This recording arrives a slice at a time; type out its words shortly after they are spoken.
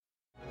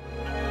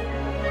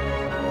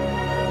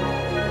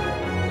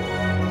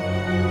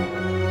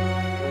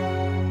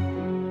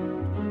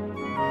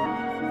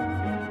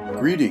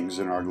Greetings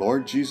in our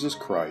Lord Jesus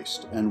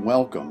Christ, and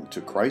welcome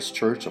to Christ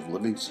Church of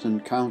Livingston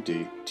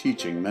County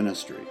Teaching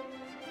Ministry.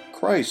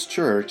 Christ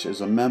Church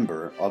is a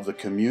member of the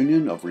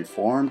Communion of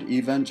Reformed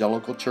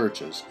Evangelical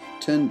Churches,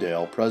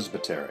 Tyndale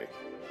Presbytery.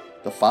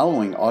 The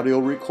following audio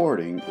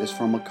recording is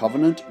from a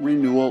covenant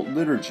renewal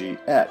liturgy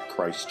at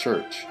Christ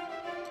Church.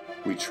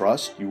 We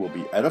trust you will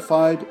be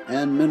edified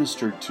and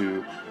ministered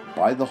to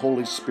by the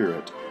Holy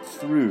Spirit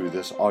through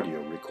this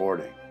audio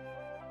recording.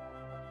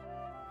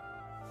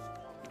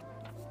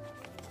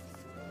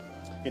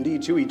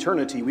 Indeed, to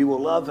eternity, we will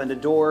love and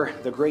adore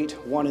the great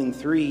one and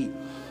three.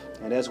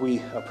 And as we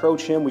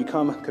approach him, we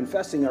come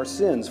confessing our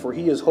sins, for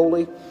he is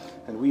holy,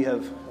 and we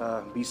have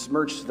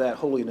besmirched that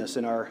holiness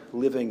in our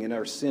living, in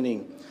our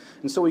sinning.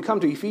 And so we come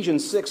to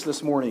Ephesians 6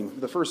 this morning,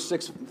 the first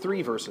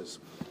three verses.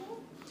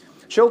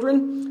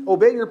 Children,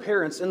 obey your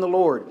parents in the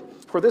Lord,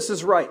 for this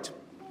is right.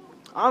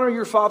 Honor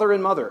your father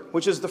and mother,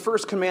 which is the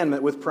first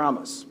commandment with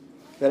promise,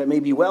 that it may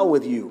be well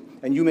with you,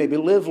 and you may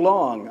live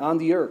long on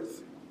the earth.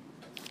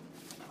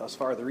 Thus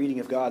far, the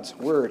reading of God's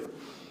Word.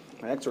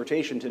 My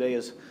exhortation today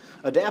is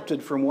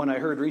adapted from one I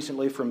heard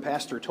recently from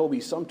Pastor Toby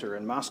Sumter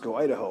in Moscow,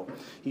 Idaho.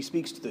 He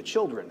speaks to the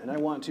children, and I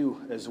want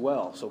to as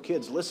well. So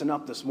kids, listen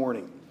up this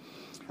morning.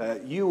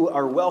 You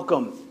are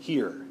welcome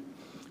here.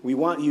 We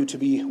want you to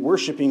be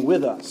worshiping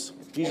with us.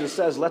 Jesus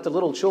says, let the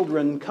little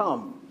children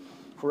come,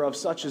 for of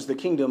such is the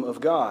kingdom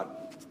of God.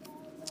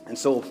 And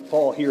so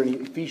Paul here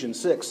in Ephesians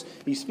 6,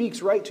 he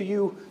speaks right to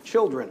you,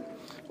 children.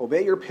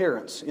 Obey your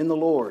parents in the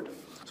Lord.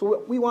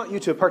 So we want you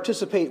to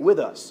participate with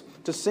us,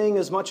 to sing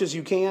as much as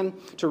you can,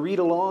 to read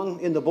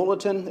along in the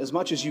bulletin as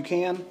much as you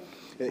can.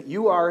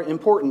 You are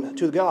important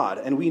to God,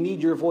 and we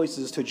need your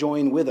voices to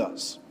join with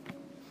us.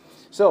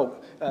 So,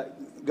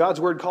 God's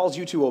Word calls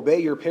you to obey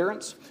your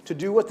parents, to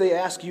do what they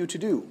ask you to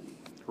do,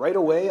 right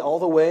away, all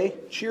the way,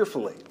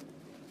 cheerfully.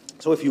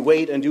 So if you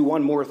wait and do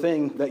one more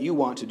thing that you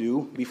want to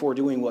do before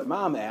doing what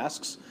Mom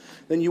asks,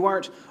 then you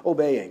aren't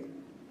obeying.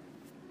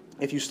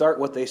 If you start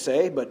what they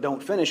say but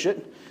don't finish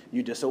it,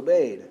 you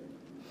disobeyed.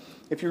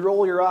 If you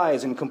roll your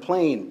eyes and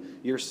complain,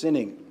 you're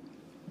sinning.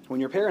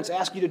 When your parents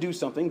ask you to do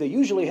something, they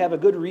usually have a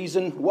good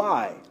reason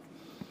why.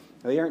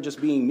 They aren't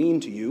just being mean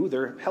to you,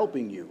 they're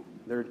helping you.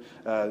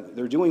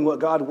 They're doing what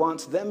God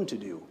wants them to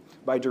do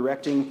by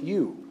directing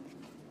you.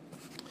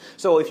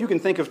 So if you can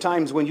think of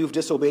times when you've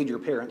disobeyed your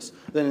parents,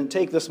 then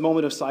take this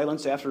moment of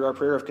silence after our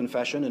prayer of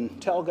confession and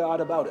tell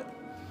God about it.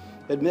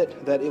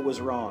 Admit that it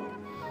was wrong.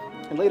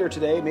 And later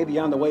today, maybe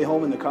on the way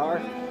home in the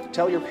car,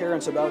 tell your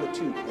parents about it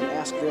too and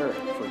ask their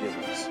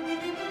forgiveness.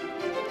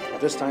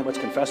 At this time, let's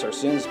confess our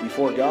sins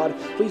before God.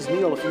 Please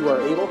kneel if you are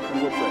able,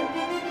 and we'll pray.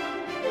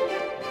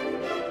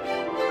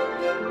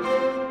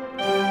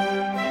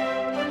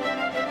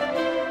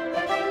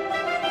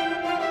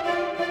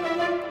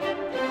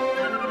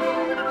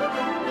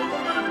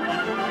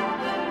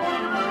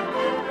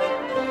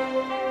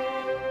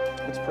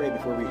 Let's pray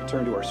before we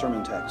turn to our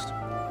sermon text.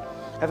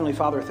 Heavenly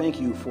Father,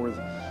 thank you for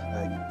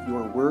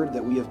your word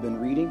that we have been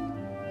reading.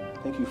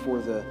 Thank you for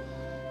the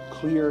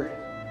clear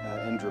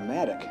and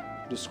dramatic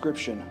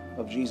description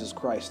of Jesus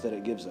Christ that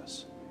it gives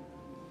us.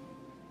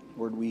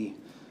 Lord, we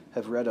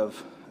have read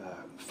of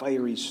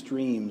fiery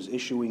streams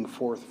issuing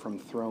forth from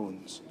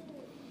thrones,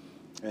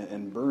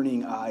 and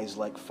burning eyes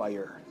like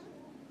fire,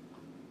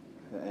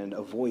 and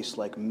a voice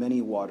like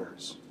many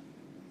waters.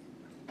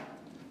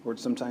 Lord,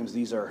 sometimes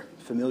these are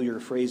familiar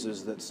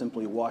phrases that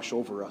simply wash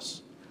over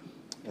us,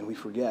 and we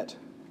forget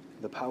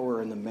the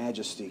power and the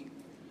majesty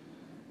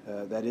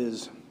that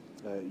is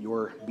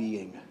your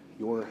being,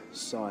 your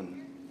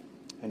Son,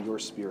 and your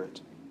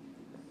Spirit.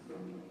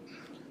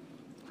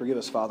 Forgive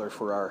us, Father,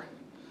 for our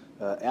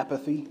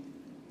apathy.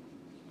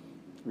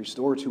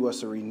 Restore to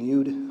us a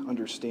renewed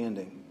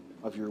understanding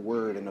of your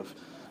word and of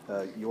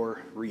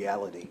your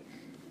reality.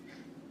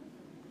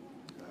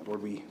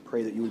 Lord, we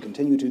pray that you would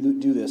continue to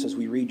do this as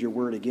we read your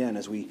word again,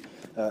 as we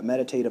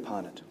meditate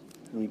upon it.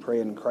 And we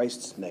pray in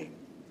Christ's name.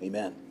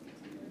 Amen.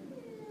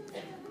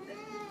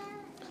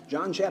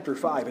 John chapter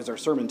 5 is our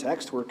sermon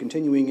text. We're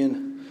continuing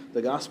in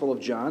the Gospel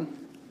of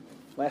John.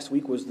 Last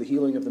week was the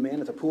healing of the man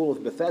at the pool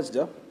of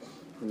Bethesda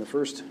in the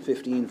first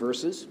 15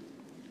 verses.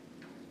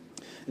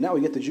 And now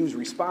we get the Jews'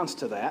 response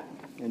to that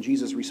and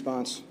Jesus'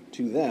 response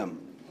to them.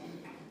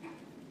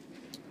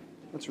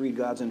 Let's read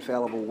God's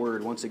infallible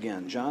word once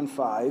again. John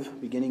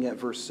 5, beginning at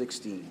verse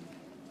 16.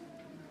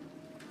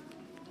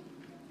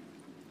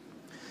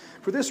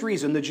 For this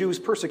reason, the Jews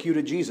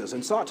persecuted Jesus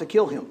and sought to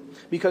kill him,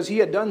 because he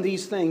had done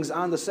these things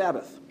on the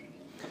Sabbath.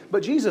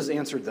 But Jesus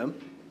answered them,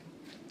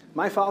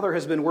 My Father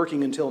has been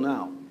working until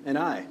now, and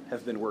I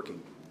have been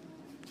working.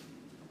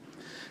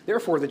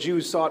 Therefore the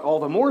Jews sought all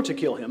the more to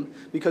kill him,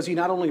 because he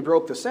not only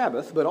broke the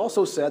Sabbath, but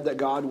also said that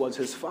God was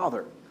his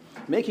Father,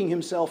 making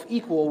himself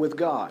equal with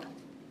God.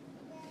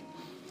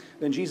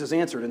 Then Jesus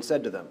answered and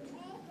said to them,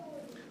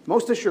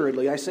 Most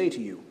assuredly I say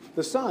to you,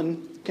 the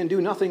Son can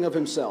do nothing of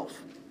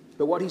himself,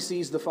 but what he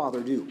sees the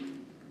Father do.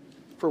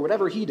 For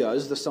whatever he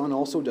does, the Son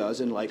also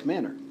does in like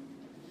manner.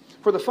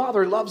 For the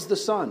Father loves the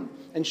Son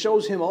and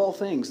shows him all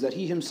things that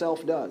he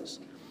himself does.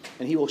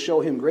 and he will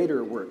show him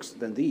greater works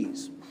than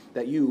these,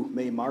 that you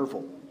may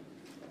marvel.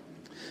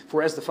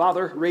 For as the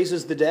Father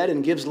raises the dead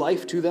and gives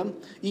life to them,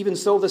 even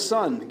so the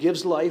Son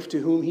gives life to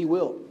whom he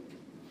will.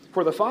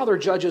 For the Father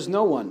judges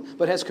no one,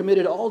 but has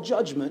committed all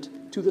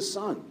judgment to the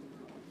Son,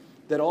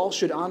 that all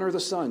should honor the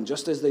Son,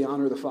 just as they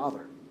honor the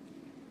Father.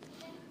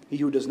 He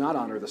who does not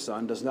honor the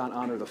Son does not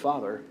honor the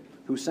Father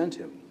who sent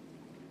him.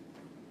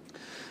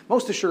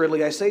 Most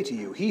assuredly, I say to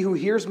you, he who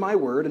hears my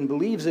word and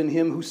believes in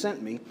him who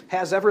sent me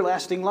has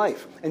everlasting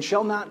life, and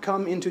shall not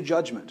come into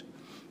judgment,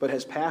 but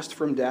has passed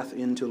from death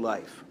into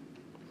life.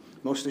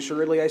 Most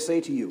assuredly, I say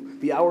to you,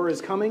 the hour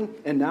is coming,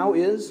 and now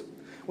is,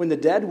 when the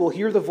dead will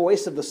hear the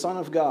voice of the Son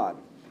of God,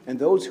 and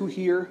those who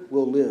hear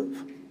will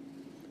live.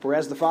 For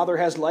as the Father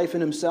has life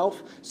in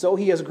himself, so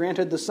he has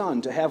granted the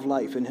Son to have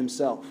life in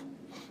himself,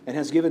 and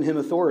has given him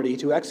authority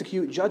to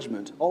execute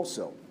judgment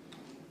also,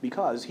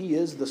 because he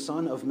is the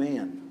Son of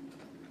Man.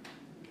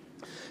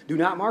 Do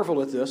not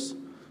marvel at this,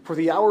 for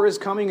the hour is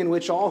coming in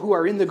which all who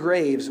are in the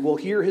graves will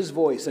hear his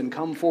voice and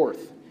come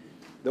forth,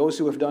 those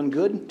who have done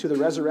good to the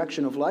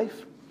resurrection of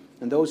life,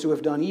 and those who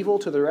have done evil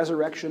to the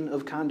resurrection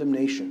of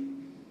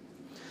condemnation.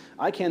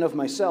 I can of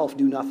myself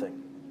do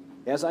nothing.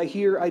 As I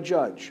hear, I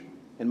judge,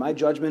 and my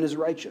judgment is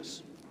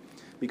righteous,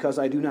 because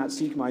I do not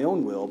seek my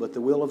own will, but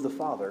the will of the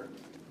Father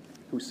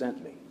who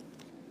sent me.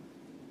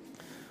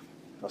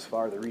 Thus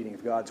far, the reading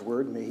of God's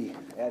word. May he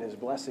add his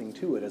blessing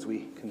to it as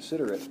we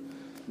consider it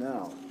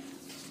now.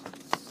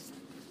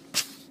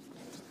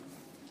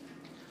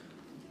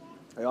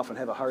 I often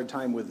have a hard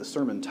time with the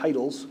sermon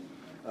titles.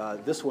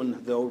 This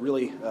one, though,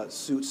 really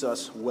suits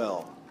us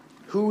well.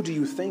 Who do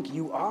you think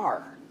you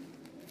are?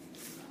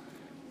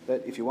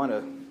 That, if you want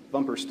a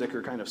bumper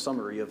sticker kind of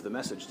summary of the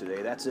message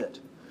today, that's it.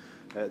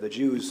 The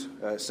Jews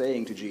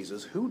saying to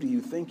Jesus, who do you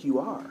think you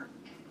are?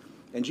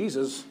 And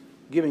Jesus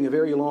giving a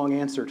very long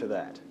answer to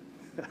that,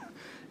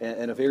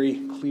 and a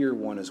very clear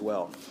one as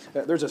well.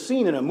 There's a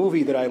scene in a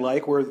movie that I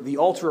like where the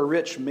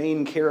ultra-rich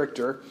main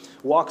character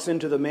walks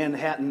into the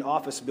Manhattan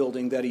office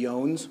building that he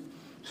owns,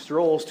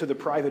 strolls to the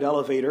private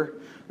elevator.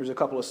 There's a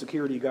couple of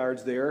security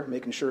guards there,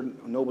 making sure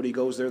nobody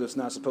goes there that's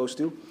not supposed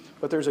to.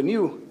 But there's a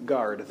new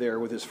guard there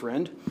with his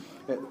friend.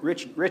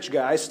 Rich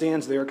guy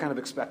stands there kind of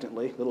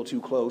expectantly, a little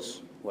too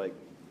close, like,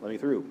 let me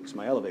through, it's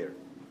my elevator.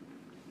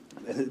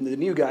 And the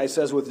new guy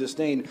says with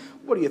disdain,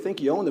 what do you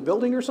think, you own the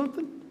building or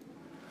something?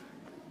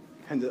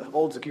 And the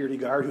old security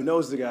guard who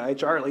knows the guy,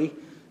 Charlie,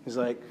 is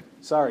like,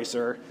 sorry,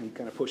 sir. And he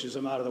kind of pushes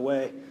him out of the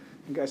way.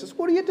 And the guy says,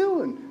 what are you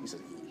doing? He says,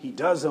 he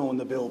does own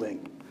the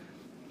building.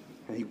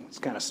 And he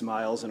kind of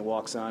smiles and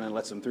walks on and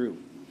lets him through.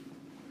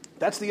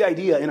 That's the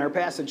idea in our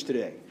passage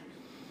today.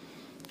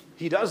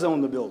 He does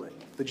own the building.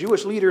 The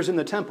Jewish leaders in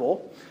the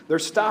temple,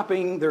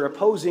 they're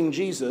opposing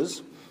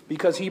Jesus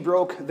because he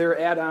broke their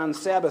add-on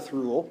Sabbath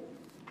rule.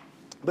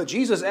 But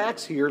Jesus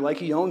acts here like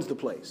he owns the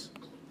place,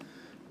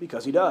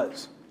 because he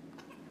does.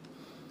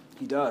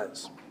 He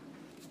does.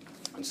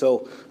 And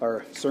so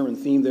our sermon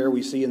theme there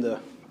we see in the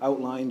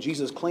outline,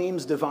 Jesus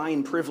claims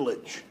divine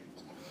privilege.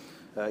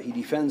 He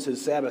defends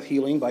his Sabbath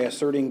healing by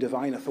asserting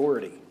divine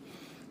authority,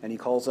 and he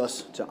calls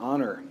us to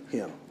honor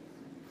him.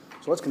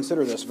 So let's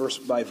consider this verse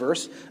by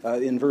verse.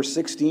 In verse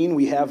 16,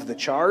 we have the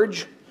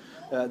charge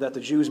that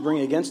the Jews bring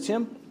against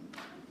him.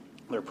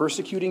 They're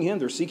persecuting him.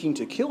 They're seeking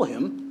to kill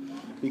him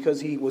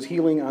because he was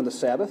healing on the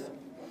Sabbath.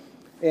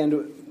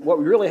 And what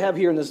we really have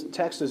here in this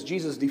text is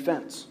Jesus'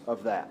 defense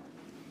of that.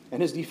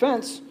 And his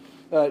defense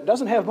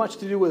doesn't have much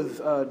to do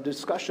with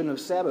discussion of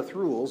Sabbath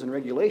rules and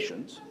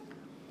regulations.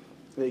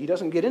 He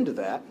doesn't get into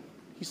that.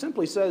 He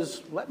simply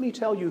says, let me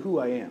tell you who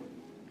I am.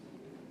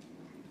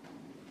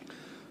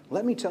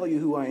 Let me tell you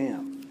who I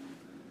am.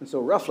 And so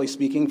roughly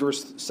speaking,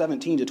 verse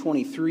 17 to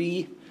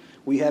 23,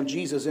 we have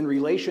Jesus in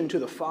relation to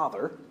the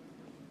Father.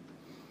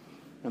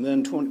 And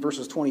then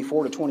verses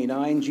 24 to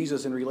 29,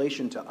 Jesus in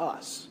relation to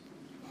us.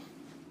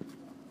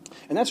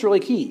 And that's really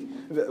key.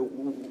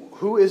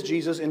 Who is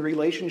Jesus in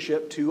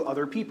relationship to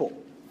other people?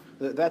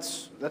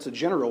 That's a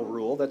general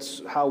rule.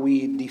 That's how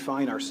we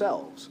define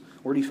ourselves.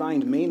 We're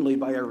defined mainly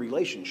by our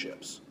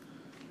relationships,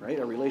 right?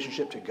 Our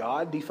relationship to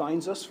God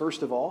defines us,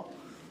 first of all.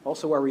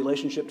 Also our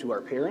relationship to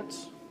our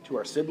parents, to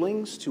our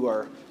siblings, to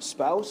our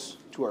spouse,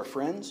 to our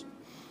friends.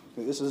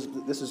 This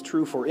is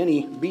true for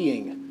any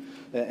being,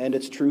 and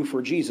it's true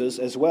for Jesus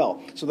as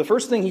well. So the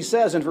first thing he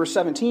says in verse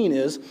 17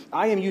 is,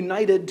 I am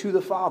united to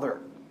the Father.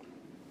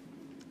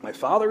 My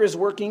Father is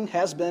working,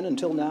 has been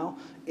until now,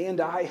 and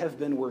I have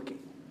been working.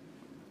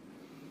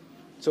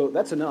 So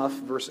that's enough,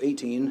 verse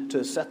 18,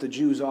 to set the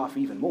Jews off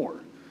even more.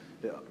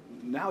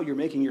 Now you're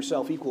making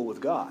yourself equal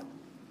with God.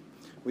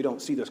 We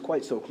don't see this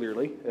quite so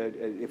clearly.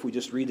 If we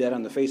just read that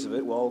on the face of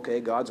it, well, okay,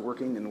 God's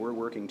working and we're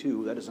working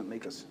too. That doesn't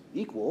make us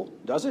equal,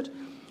 does it?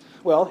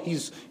 Well,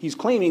 he's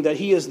claiming that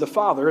he is the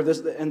Father,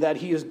 and that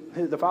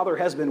the Father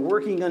has been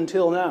working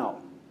until now.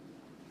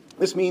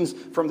 This means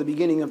from the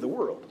beginning of the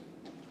world.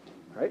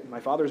 Right? My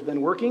Father's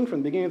been working from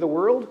the beginning of the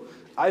world.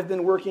 I've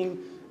been working,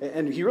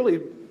 and he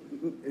really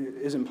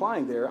is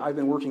implying there, I've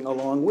been working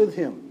along with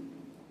him.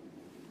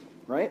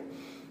 Right?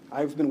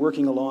 I've been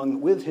working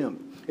along with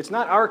him. It's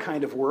not our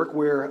kind of work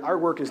where our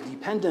work is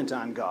dependent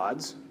on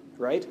God's,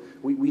 right?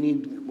 We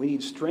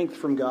need strength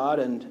from God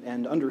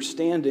and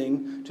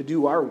understanding to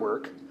do our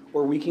work,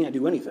 or we can't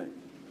do anything.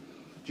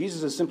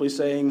 Jesus is simply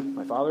saying,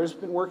 my Father's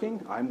been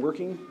working, I'm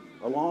working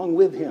along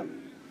with him.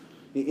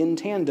 In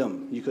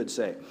tandem, you could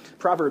say.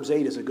 Proverbs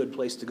 8 is a good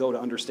place to go to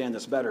understand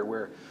this better,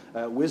 where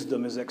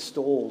wisdom is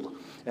extolled,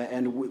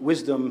 and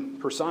wisdom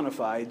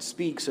personified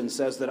speaks and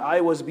says that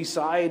I was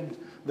beside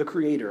the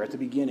Creator at the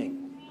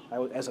beginning.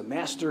 As a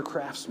master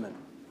craftsman,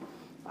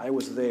 I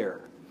was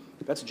there.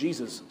 That's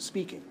Jesus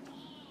speaking.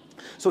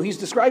 So he's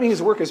describing his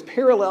work as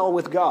parallel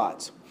with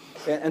God's.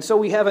 And so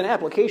we have an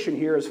application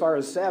here as far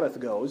as Sabbath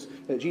goes.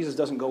 Jesus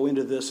doesn't go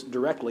into this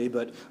directly,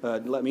 but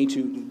let me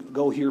to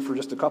go here for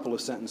just a couple of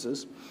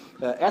sentences.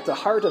 At the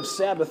heart of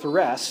Sabbath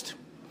rest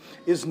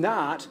is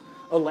not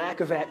a lack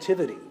of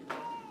activity,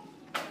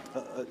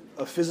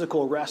 a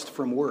physical rest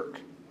from work.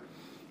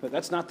 But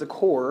that's not the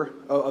core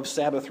of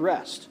Sabbath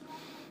rest,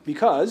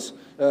 because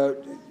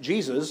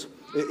Jesus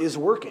is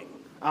working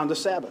on the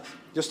Sabbath,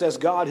 just as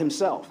God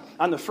himself.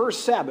 On the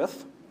first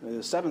Sabbath,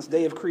 the seventh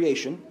day of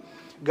creation,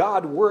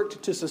 God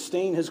worked to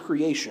sustain his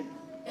creation,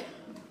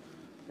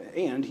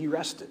 and he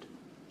rested.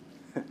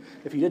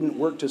 If he didn't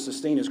work to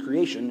sustain his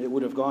creation, it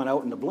would have gone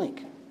out in a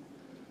blink.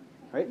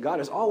 Right?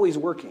 God is always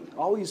working,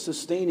 always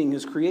sustaining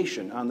his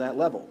creation on that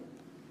level.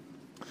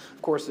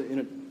 Of course,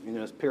 in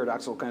a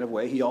paradoxical kind of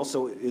way, he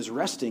also is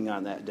resting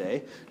on that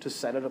day to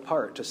set it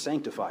apart, to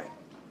sanctify it.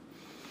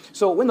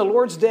 So when the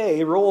Lord's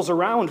Day rolls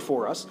around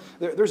for us,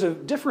 there's a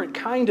different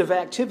kind of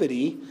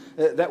activity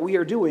that we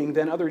are doing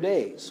than other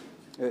days.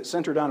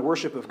 Centered on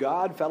worship of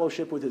God,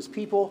 fellowship with his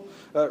people.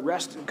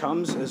 Rest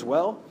comes as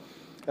well.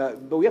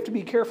 But we have to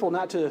be careful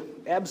not to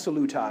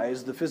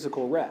absolutize the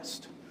physical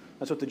rest.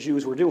 That's what the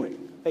Jews were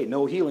doing. Hey,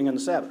 no healing on the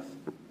Sabbath.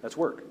 That's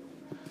work.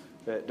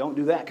 Don't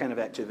do that kind of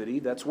activity.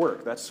 That's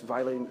work. That's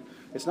violating.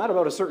 It's not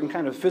about a certain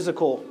kind of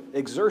physical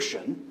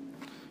exertion.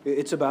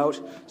 It's about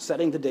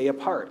setting the day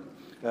apart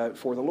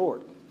for the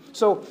Lord.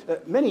 So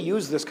many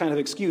use this kind of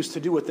excuse to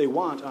do what they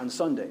want on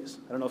Sundays.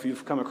 I don't know if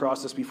you've come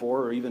across this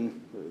before or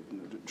even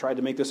tried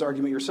to make this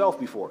argument yourself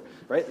before,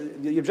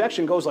 right? The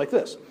objection goes like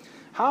this.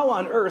 How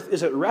on earth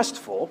is it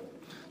restful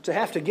to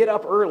have to get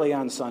up early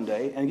on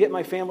Sunday and get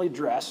my family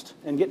dressed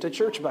and get to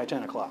church by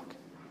 10 o'clock?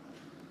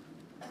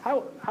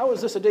 How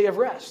is this a day of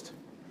rest?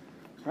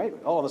 Right?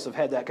 All of us have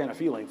had that kind of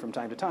feeling from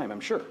time to time,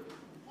 I'm sure.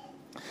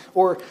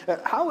 Or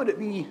how would it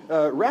be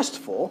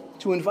restful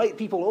to invite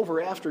people over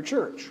after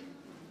church?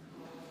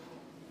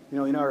 You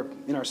know, in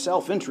our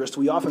self-interest,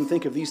 we often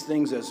think of these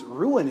things as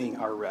ruining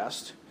our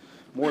rest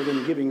more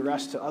than giving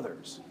rest to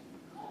others,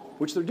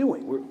 which they're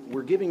doing.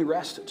 We're giving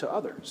rest to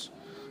others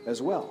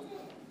as well.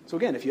 So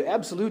again, if you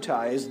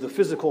absolutize the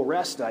physical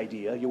rest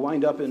idea, you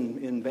wind up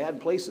in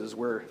bad places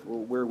where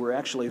we're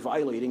actually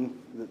violating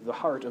the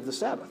heart of the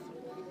Sabbath.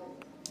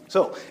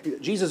 So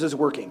Jesus is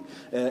working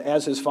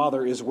as his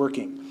Father is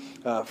working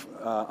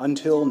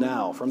until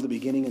now, from the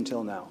beginning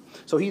until now.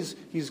 So he's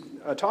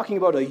talking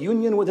about a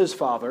union with his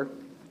Father,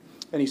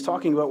 and he's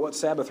talking about what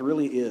Sabbath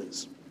really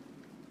is.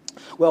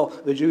 Well,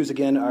 the Jews,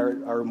 again,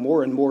 are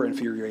more and more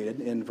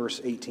infuriated in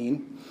verse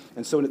 18.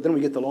 And so then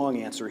we get the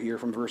long answer here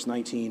from verse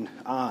 19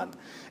 on.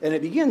 And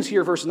it begins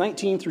here, verse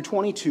 19 through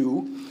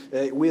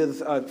 22,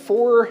 with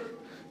 4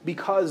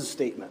 because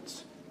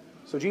statements.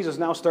 So Jesus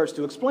now starts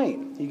to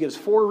explain. He gives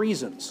 4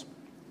 reasons.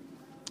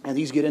 And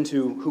these get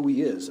into who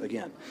he is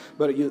again.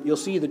 But you'll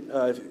see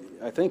that,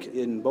 I think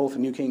in both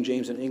New King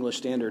James and English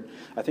Standard,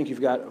 I think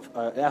you've got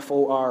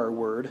F-O-R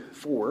word,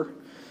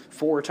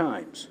 four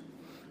times.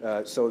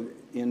 So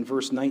in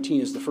verse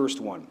 19 is the first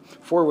one.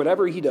 For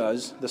whatever he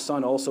does, the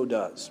Son also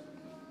does.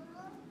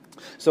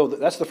 So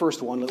that's the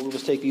first one. We'll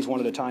just take these one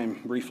at a time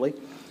briefly.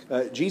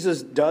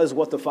 Jesus does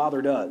what the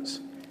Father does.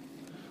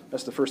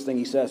 That's the first thing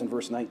he says in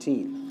verse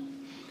 19.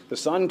 The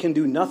Son can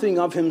do nothing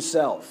of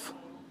himself.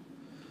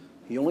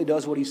 He only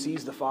does what he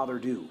sees the Father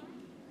do.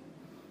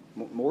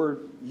 More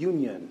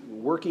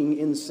union, working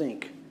in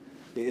sync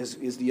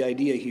is the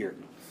idea here.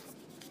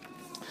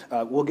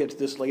 We'll get to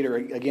this later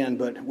again,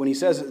 but when he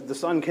says the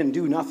Son can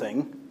do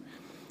nothing,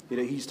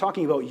 he's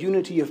talking about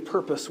unity of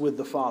purpose with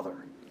the Father.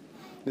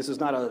 This is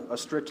not a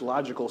strict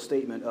logical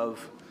statement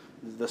of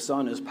the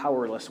Son is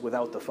powerless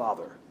without the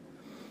Father.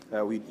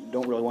 We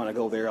don't really want to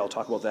go there. I'll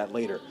talk about that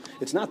later.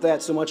 It's not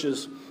that so much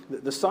as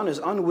the Son is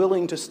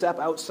unwilling to step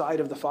outside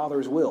of the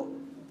Father's will.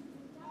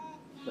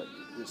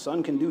 The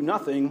Son can do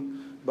nothing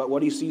but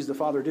what he sees the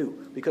Father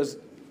do, because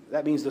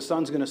that means the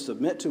Son's going to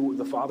submit to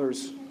the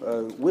Father's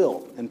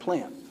will and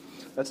plan.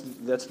 That's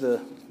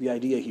the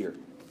idea here.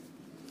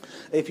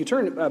 If you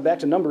turn back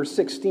to Numbers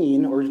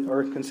 16,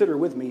 or consider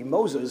with me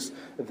Moses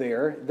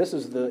there, this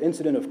is the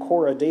incident of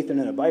Korah, Dathan,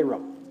 and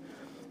Abiram.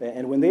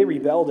 And when they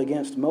rebelled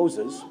against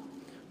Moses,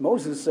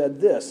 Moses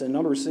said this in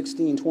Numbers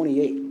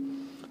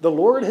 16:28, "The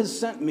Lord has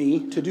sent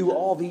me to do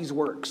all these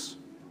works,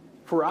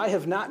 for I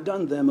have not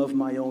done them of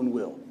my own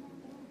will."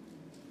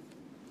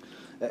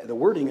 The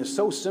wording is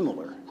so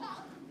similar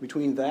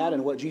between that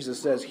and what Jesus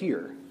says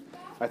here.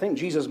 I think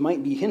Jesus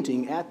might be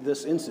hinting at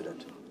this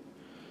incident.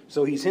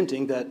 So he's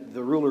hinting that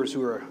the rulers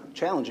who are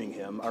challenging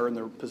him are in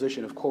the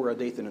position of Korah,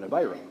 Dathan, and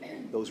Abiram,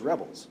 those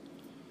rebels.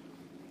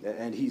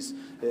 And he's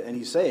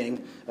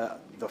saying,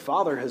 the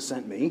Father has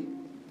sent me,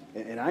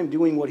 and I'm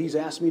doing what he's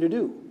asked me to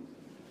do.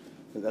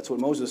 And that's what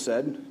Moses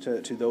said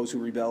to those who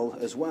rebel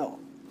as well.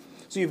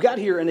 So you've got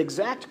here an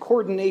exact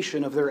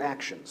coordination of their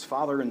actions,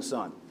 father and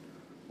son,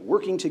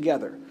 working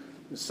together.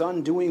 The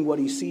son doing what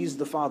he sees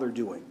the father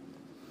doing.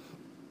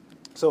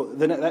 So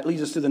then that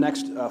leads us to the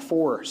next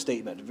 4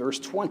 statement, verse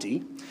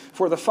 20.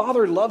 For the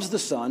Father loves the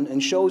Son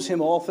and shows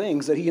him all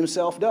things that he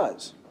himself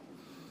does.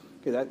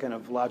 Okay, that kind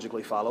of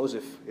logically follows.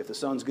 If the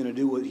Son's going to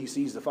do what he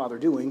sees the Father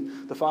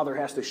doing, the Father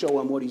has to show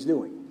him what he's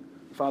doing.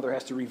 The Father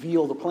has to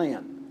reveal the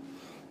plan.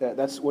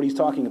 That's what he's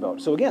talking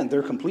about. So again,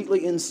 they're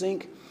completely in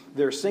sync.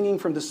 They're singing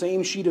from the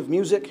same sheet of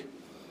music.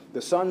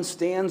 The Son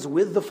stands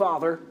with the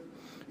Father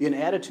in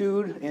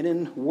attitude and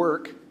in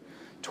work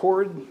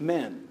toward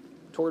men,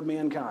 toward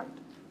mankind.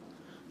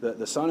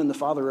 The Son and the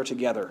Father are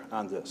together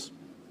on this.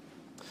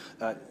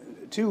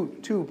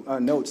 Two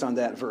notes on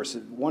that verse,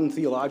 one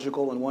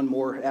theological and one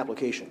more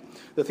application.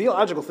 The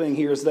theological thing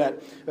here is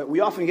that we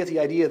often get the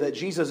idea that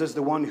Jesus is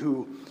the one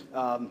who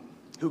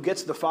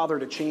gets the Father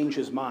to change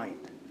his mind,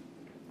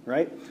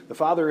 right? The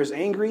Father is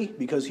angry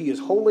because he is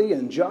holy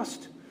and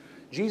just.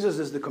 Jesus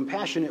is the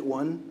compassionate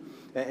one,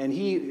 and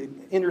he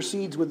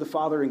intercedes with the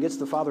Father and gets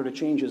the Father to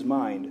change his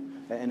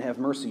mind and have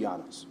mercy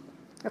on us.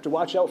 You have to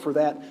watch out for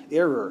that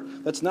error.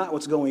 That's not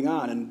what's going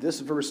on, and this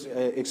verse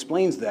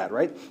explains that,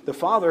 right? The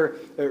Father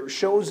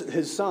shows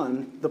his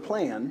Son the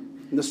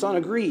plan, and the Son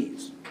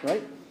agrees,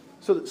 right?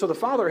 So the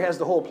Father has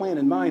the whole plan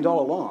in mind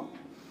all along.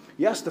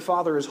 Yes, the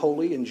Father is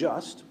holy and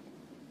just,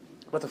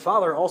 but the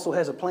Father also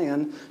has a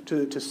plan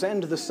to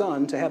send the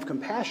Son to have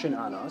compassion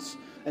on us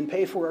and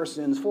pay for our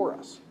sins for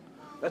us.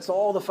 That's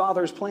all the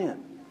Father's plan.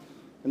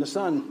 And the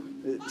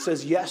Son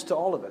says yes to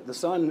all of it. The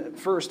Son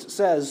first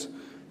says,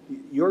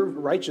 your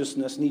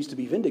righteousness needs to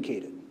be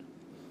vindicated.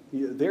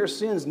 Their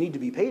sins need to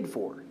be paid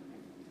for.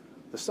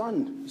 The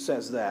Son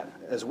says that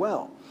as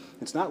well.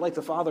 It's not like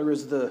the Father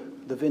is the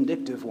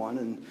vindictive one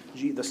and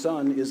the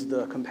Son is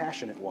the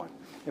compassionate one.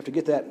 We have to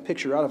get that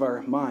picture out of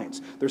our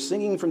minds. They're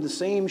singing from the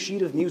same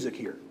sheet of music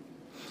here.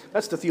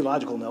 That's the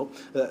theological note.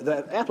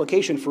 The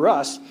application for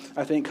us,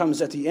 I think,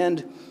 comes at the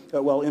end,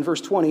 in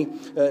verse 20.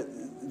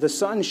 The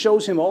Son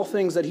shows him all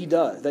things that he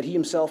does, that he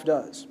himself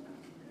does.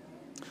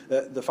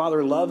 The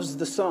Father loves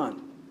the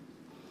Son.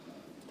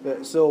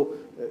 So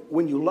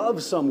when you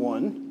love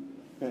someone,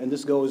 and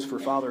this goes for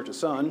father to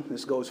son,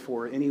 this goes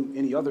for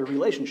any other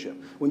relationship.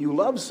 When you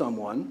love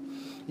someone,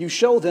 you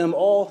show them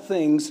all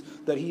things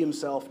that he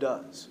himself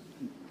does.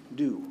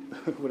 Do,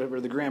 whatever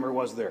the grammar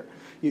was there.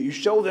 You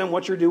show them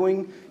what you're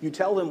doing. You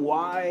tell them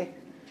why.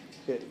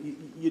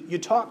 You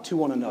talk to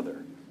one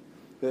another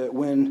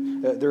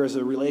when there is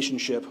a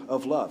relationship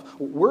of love.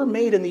 We're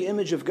made in the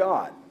image of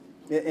God.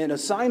 And a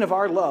sign of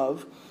our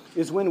love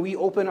is when we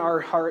open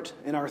our heart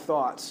and our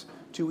thoughts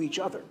to each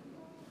other.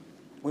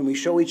 When we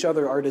show each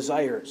other our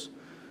desires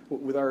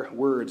with our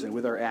words and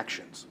with our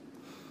actions.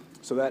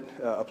 So that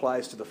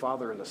applies to the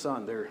Father and the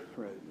Son.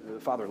 The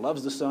Father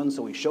loves the Son,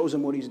 so he shows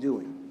him what he's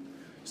doing.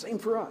 Same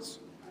for us.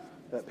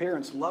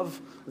 Parents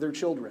love their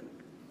children,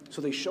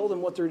 so they show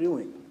them what they're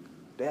doing.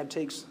 Dad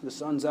takes the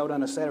sons out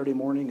on a Saturday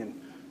morning, and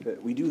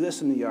we do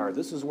this in the yard.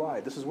 This is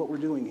why. This is what we're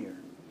doing here.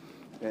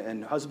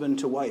 And husband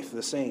to wife,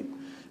 the same.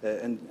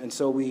 And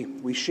so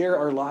we share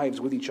our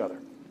lives with each other.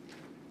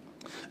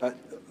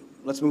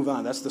 Let's move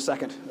on. That's the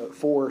second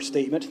 4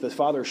 statement. The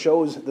Father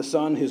shows the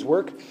Son his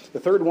work. The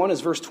third one is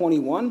verse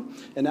 21.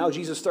 And now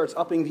Jesus starts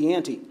upping the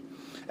ante.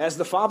 As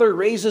the Father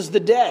raises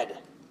the dead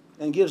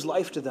and gives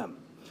life to them,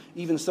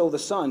 even so the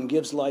Son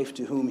gives life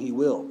to whom he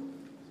will.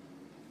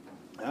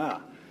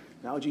 Now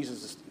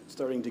Jesus is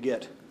starting to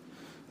get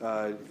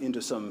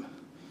into some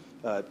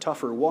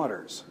tougher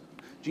waters.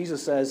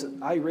 Jesus says,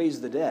 I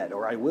raise the dead,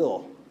 or I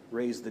will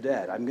raise the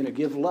dead. I'm going to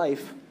give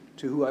life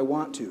to who I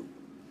want to.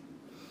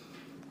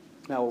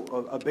 Now,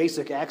 a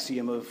basic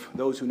axiom of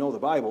those who know the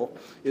Bible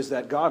is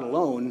that God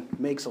alone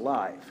makes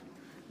alive.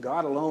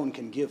 God alone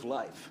can give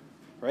life.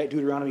 Right?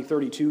 Deuteronomy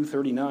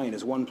 32:39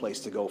 is one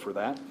place to go for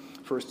that.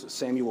 1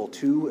 Samuel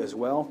 2 as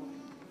well.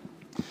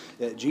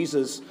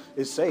 Jesus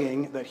is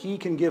saying that he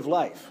can give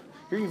life.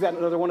 Here you've got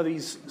another one of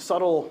these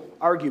subtle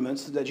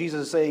arguments that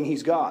Jesus is saying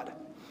he's God.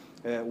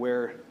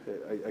 Where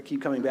I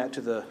keep coming back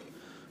to the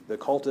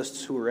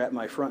cultists who were at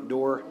my front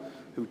door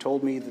who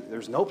told me that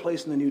there's no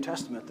place in the New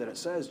Testament that it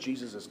says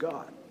Jesus is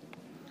God.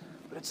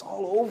 But it's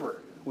all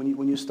over when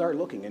you start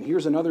looking. And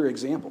here's another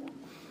example.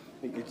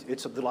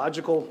 It's the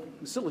logical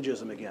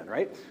syllogism again,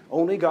 right?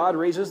 Only God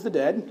raises the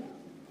dead.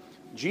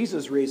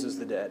 Jesus raises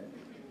the dead.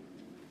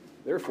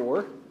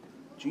 Therefore,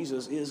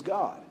 Jesus is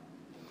God.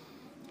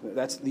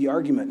 That's the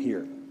argument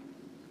here.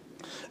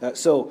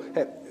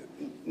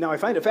 Now I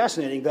find it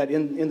fascinating that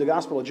in the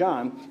Gospel of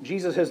John,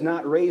 Jesus has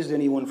not raised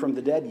anyone from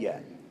the dead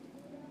yet.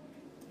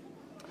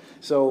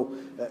 So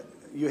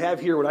you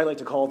have here what I like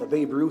to call the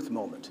Babe Ruth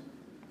moment.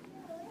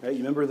 Right? You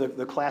remember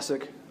the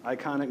classic,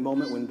 iconic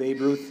moment when Babe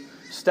Ruth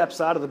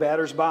steps out of the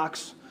batter's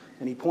box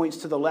and he points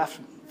to the left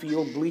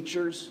field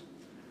bleachers,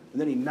 and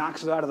then he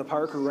knocks it out of the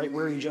park right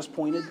where he just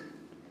pointed.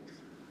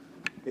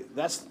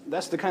 That's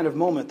the kind of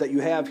moment that you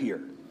have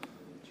here.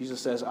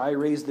 Jesus says, I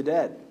raise the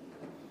dead.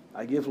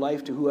 I give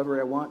life to whoever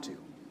I want to.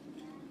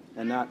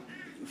 And not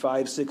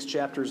 5, 6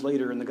 chapters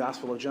later in the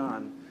Gospel of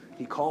John,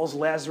 he calls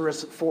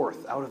Lazarus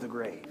forth out of the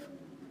grave.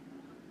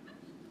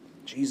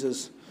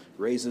 Jesus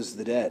raises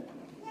the dead.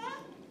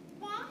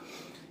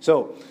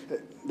 So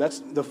that's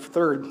the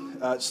third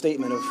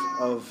statement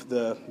of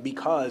the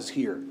because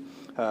here.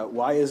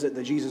 Why is it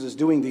that Jesus is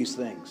doing these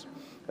things?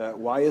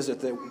 Why is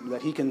it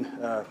that he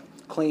can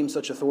claim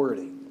such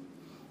authority?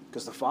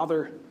 Because the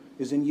Father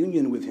is in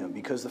union with him,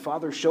 because the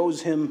Father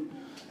shows him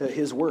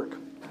his work,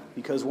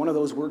 because one of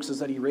those works is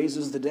that he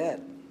raises the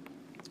dead.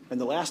 And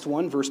the last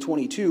one, verse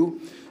 22,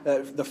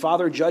 the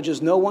Father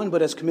judges no one, but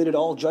has committed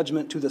all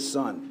judgment to the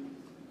Son.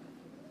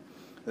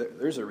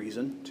 There's a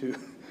reason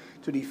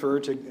to defer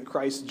to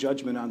Christ's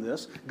judgment on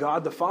this.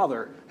 God the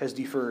Father has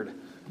deferred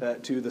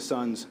to the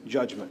Son's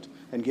judgment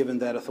and given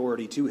that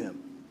authority to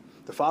him.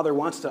 The Father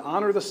wants to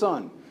honor the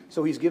Son,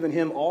 so he's given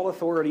him all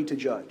authority to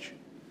judge.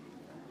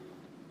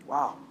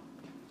 Wow.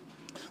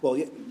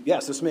 Well,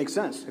 yes, this makes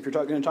sense. If you're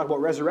going to talk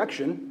about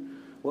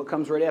resurrection, what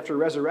comes right after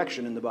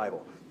resurrection in the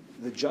Bible?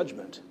 The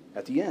judgment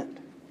at the end,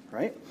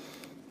 right?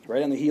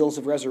 Right on the heels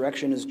of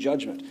resurrection is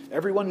judgment.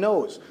 Everyone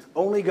knows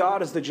only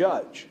God is the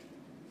judge.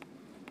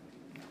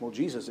 Well,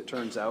 Jesus, it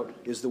turns out,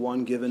 is the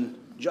one given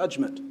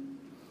judgment.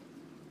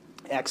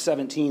 Acts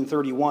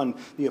 17:31,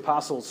 the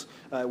apostles,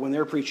 when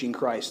they're preaching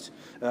Christ,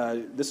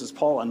 this is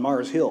Paul on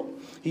Mars Hill.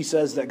 He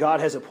says that God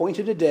has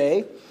appointed a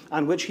day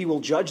on which he will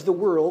judge the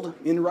world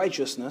in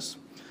righteousness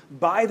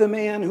by the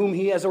man whom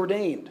he has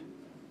ordained.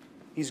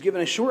 He's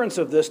given assurance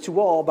of this to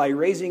all by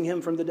raising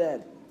him from the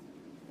dead.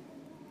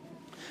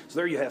 So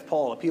there you have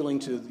Paul appealing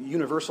to the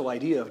universal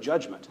idea of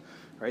judgment.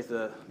 Right?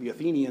 The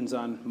Athenians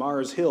on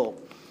Mars Hill,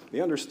 they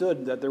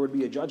understood that there would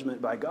be a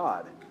judgment by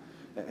God.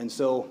 And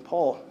so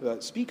Paul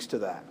speaks to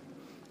that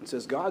and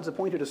says God's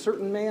appointed a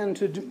certain man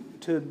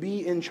to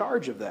be in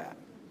charge of that.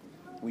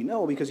 We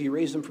know because he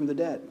raised him from the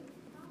dead.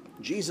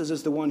 Jesus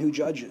is the one who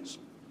judges.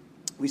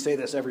 We say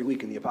this every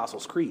week in the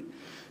Apostles' Creed.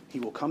 He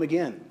will come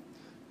again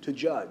to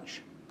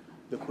judge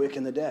the quick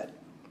and the dead.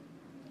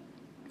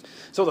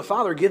 So the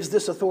Father gives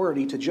this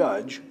authority to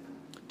judge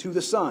to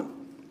the Son.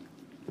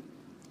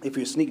 If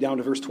you sneak down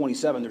to verse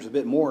 27, there's a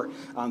bit more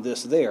on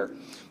this there.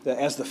 That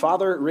as the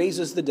Father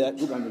raises the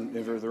dead, I'm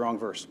in the wrong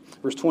verse.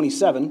 Verse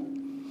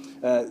 27,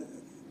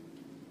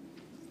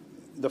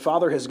 the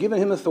Father has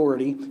given him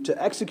authority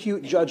to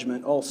execute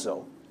judgment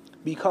also,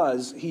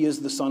 because he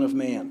is the Son of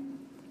Man.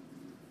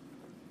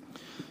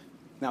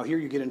 Now here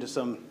you get into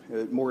some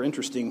more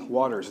interesting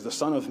waters. The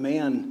Son of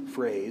Man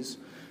phrase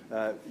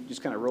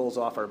just kind of rolls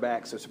off our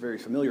backs, so it's very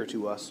familiar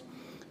to us.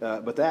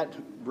 But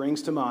that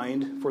brings to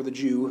mind, for the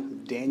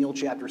Jew, Daniel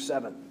chapter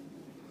 7.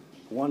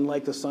 One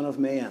like the Son of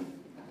Man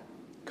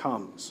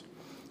comes.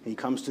 He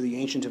comes to the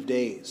Ancient of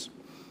Days.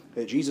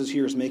 Jesus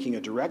here is making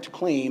a direct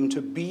claim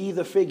to be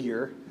the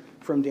figure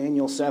from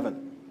Daniel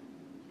 7.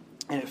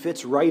 And it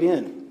fits right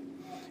in.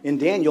 In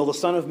Daniel, the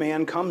Son of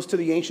Man comes to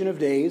the Ancient of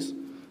Days,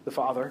 the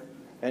Father,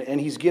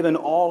 and he's given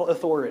all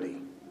authority.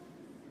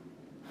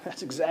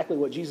 That's exactly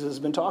what Jesus has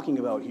been talking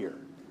about here.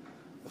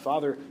 The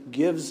Father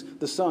gives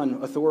the Son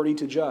authority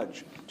to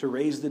judge, to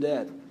raise the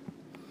dead.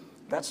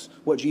 That's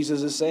what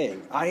Jesus is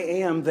saying. I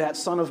am that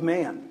Son of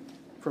Man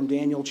from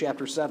Daniel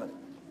chapter 7.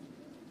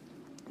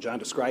 John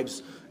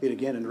describes it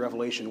again in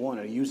Revelation 1,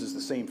 and he uses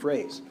the same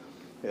phrase.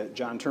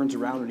 John turns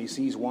around and he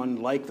sees one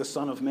like the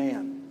Son of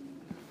Man.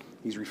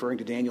 He's referring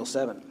to Daniel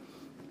 7.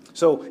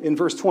 So in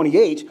verse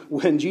 28,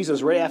 when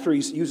Jesus, right after he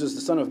uses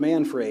the Son of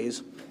Man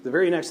phrase, the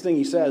very next thing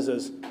he says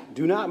is,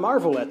 do not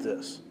marvel at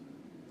this.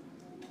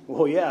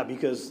 Well, yeah,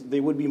 because they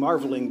would be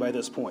marveling by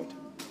this point.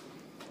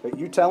 But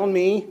you're telling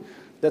me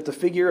that the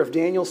figure of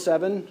Daniel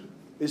 7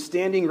 is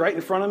standing right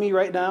in front of me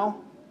right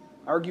now,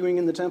 arguing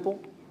in the temple?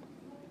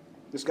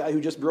 This guy who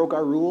just broke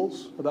our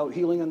rules about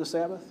healing on the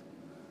Sabbath?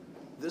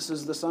 This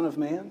is the Son of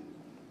Man?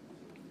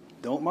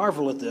 Don't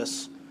marvel at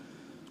this.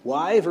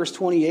 Why? Verse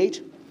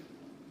 28.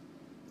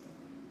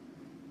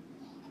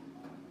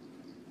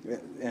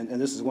 And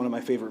this is one of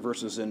my favorite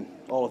verses in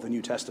all of the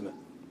New Testament.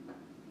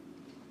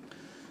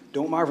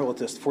 Don't marvel at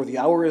this, for the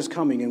hour is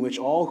coming in which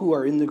all who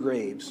are in the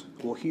graves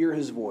will hear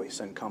his voice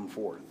and come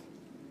forth.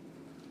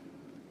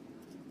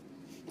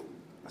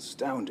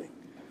 Astounding.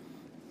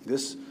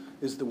 This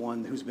is the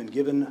one who's been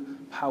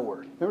given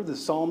power. Remember the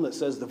psalm that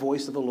says the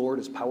voice of the Lord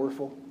is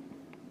powerful?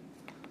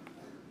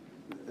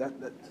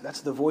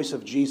 That's the voice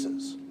of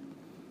Jesus,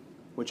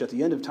 which at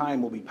the end of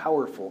time will be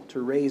powerful to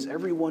raise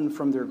everyone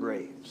from their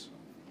graves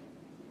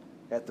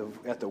at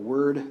the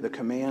word, the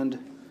command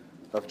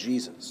of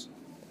Jesus.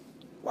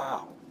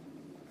 Wow.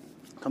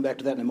 Come back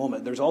to that in a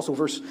moment. There's also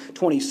verse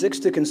 26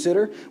 to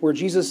consider, where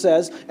Jesus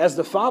says, as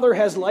the Father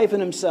has life in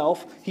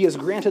himself, he has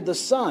granted the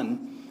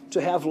Son to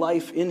have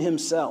life in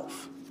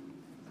himself.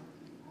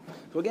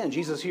 So again,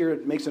 Jesus here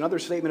makes another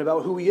statement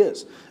about who he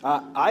is.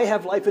 I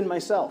have life in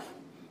myself.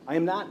 I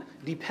am not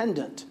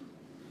dependent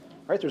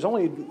Right? There's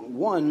only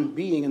one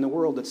being in the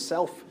world that's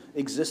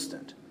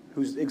self-existent,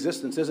 whose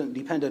existence isn't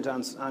dependent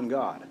on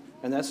God,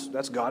 and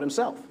that's God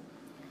himself.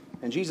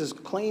 And Jesus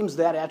claims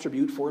that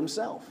attribute for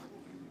himself.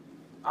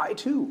 I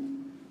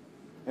too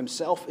am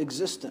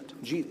self-existent.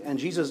 And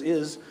Jesus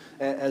is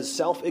as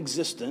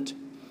self-existent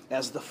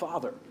as the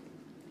Father.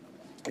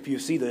 If you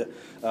see the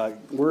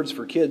words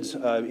for kids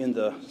in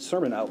the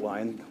sermon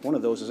outline, one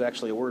of those is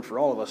actually a word for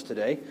all of us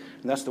today,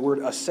 and that's the word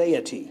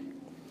aseity.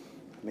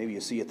 Maybe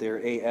you see it there,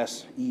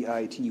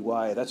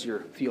 A-S-E-I-T-Y. That's your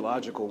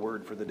theological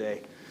word for the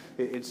day.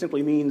 It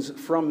simply means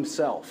from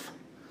self.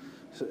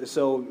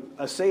 So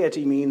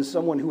aseity means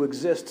someone who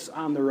exists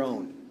on their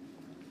own.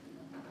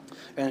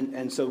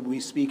 And so we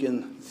speak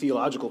in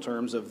theological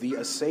terms of the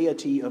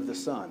aseity of the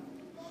Son.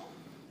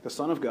 The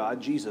Son of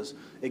God, Jesus,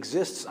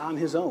 exists on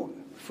his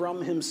own,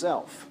 from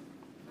himself.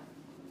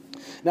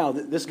 Now,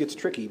 this gets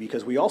tricky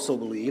because we also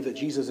believe that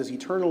Jesus is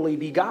eternally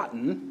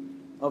begotten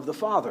of the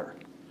Father.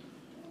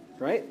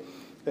 Right?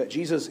 That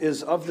Jesus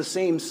is of the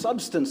same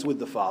substance with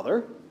the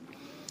Father.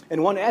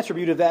 And one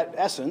attribute of that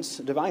essence,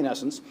 divine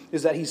essence,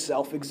 is that he's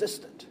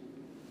self-existent.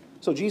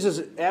 So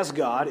Jesus, as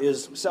God,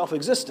 is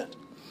self-existent.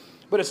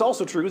 But it's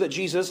also true that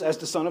Jesus, as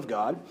the Son of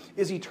God,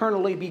 is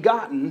eternally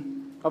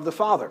begotten of the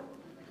Father.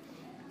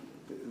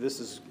 This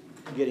is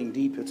getting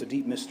deep. It's a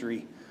deep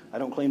mystery. I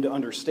don't claim to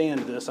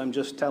understand this. I'm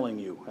just telling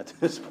you at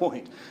this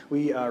point.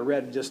 We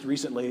read just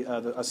recently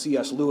a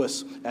C.S.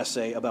 Lewis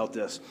essay about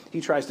this.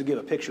 He tries to give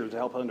a picture to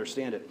help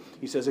understand it.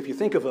 He says, if you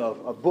think of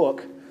a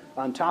book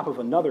on top of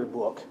another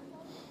book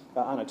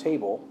on a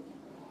table,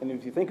 and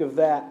if you think of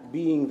that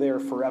being there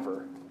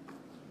forever,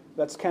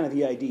 that's kind of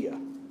the idea,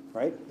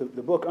 right?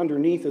 The book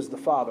underneath is the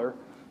Father.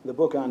 The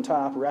book on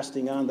top,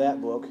 resting on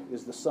that book,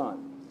 is the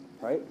Son,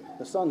 right?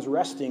 The Son's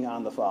resting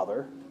on the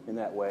Father in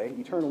that way,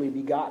 eternally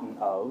begotten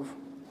of,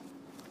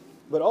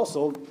 but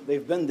also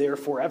they've been there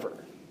forever.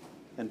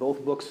 And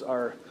both books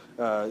are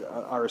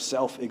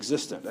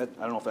self-existent. I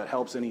don't know if that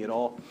helps any at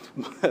all,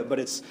 but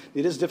it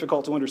is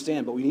difficult to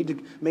understand. But we need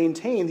to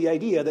maintain the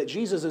idea that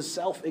Jesus is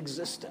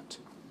self-existent,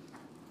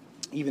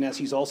 even as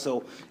he's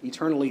also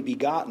eternally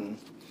begotten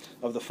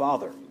of the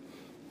Father.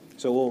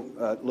 So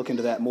we'll look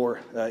into that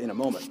more in a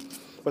moment.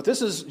 But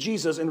this is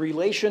Jesus in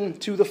relation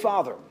to the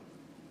Father.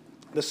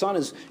 The Son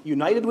is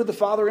united with the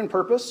Father in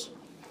purpose.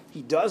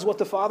 He does what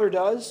the Father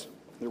does.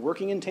 They're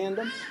working in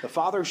tandem. The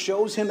Father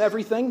shows him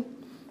everything.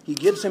 He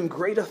gives him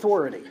great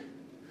authority.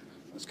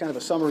 That's kind of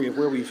a summary of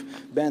where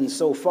we've been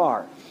so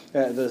far.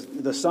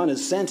 The Son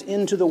is sent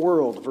into the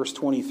world, verse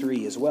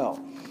 23 as well.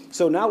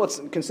 So now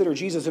let's consider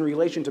Jesus in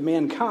relation to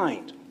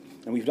mankind.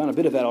 And we've done a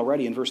bit of that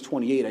already in verse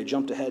 28. I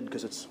jumped ahead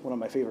because it's one of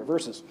my favorite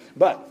verses.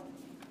 But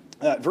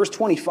verse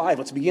 25,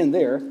 let's begin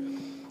there.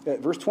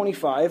 Verse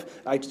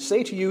 25, I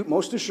say to you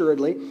most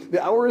assuredly,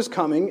 the hour is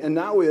coming, and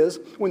now is,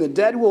 when the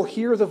dead will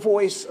hear the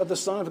voice of the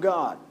Son of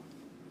God,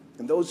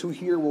 and those who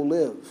hear will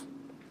live.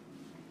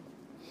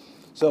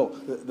 So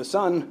the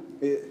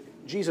Son,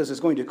 Jesus, is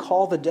going to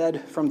call the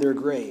dead from their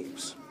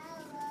graves.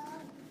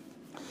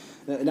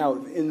 Now,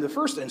 in the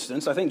first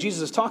instance, I think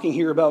Jesus is talking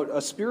here about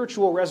a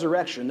spiritual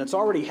resurrection that's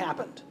already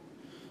happened.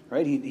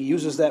 Right? He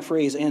uses that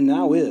phrase, and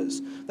now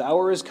is. The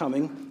hour is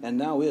coming, and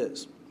now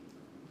is.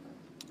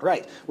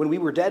 Right. When we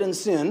were dead in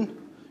sin,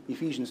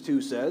 Ephesians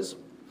 2 says,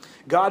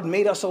 God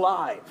made us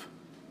alive.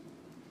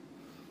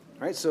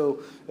 Right?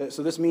 So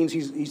this means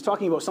he's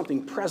talking about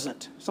something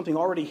present, something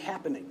already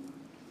happening.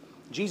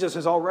 Jesus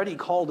has already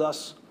called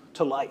us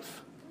to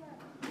life.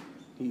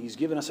 He's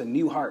given us a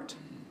new heart,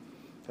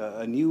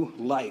 a new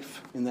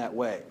life in that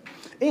way.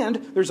 And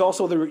there's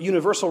also the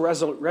universal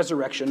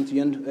resurrection at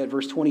the end, at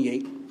verse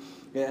 28.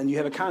 And you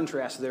have a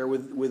contrast there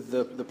with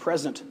the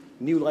present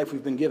new life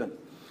we've been given.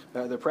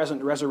 The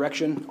present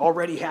resurrection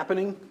already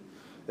happening.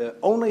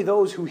 Only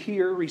those who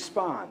hear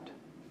respond,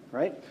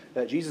 right?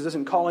 Jesus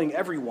isn't calling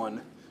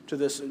everyone to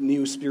this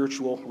new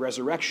spiritual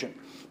resurrection.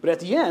 But at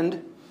the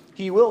end,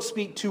 he will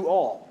speak to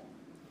all.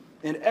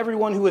 And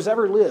everyone who has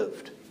ever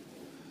lived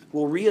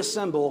will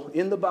reassemble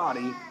in the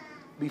body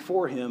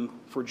before him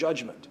for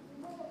judgment.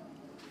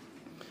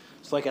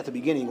 It's like at the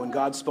beginning when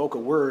God spoke a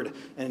word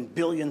and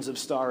billions of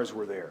stars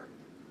were there.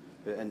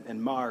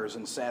 And Mars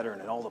and Saturn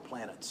and all the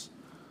planets.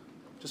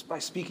 Just by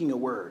speaking a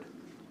word.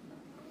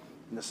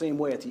 In the same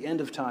way, at the end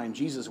of time,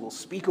 Jesus will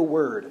speak a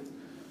word,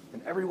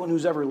 and everyone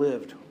who's ever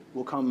lived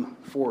will come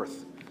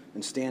forth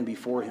and stand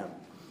before him.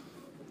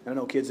 I don't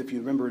know, kids, if you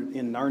remember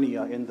in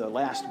Narnia, in the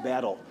last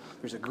battle,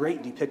 there's a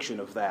great depiction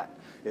of that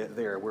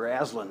there, where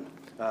Aslan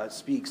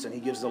speaks, and he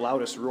gives the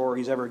loudest roar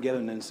he's ever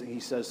given, and he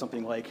says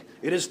something like,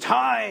 "It is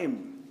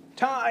time!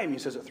 Time!" He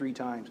says it 3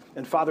 times.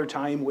 And Father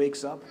Time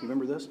wakes up. You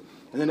remember this?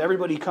 And then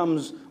everybody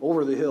comes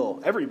over the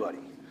hill. Everybody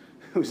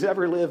who's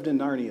ever lived in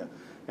Narnia.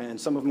 And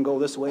some of them go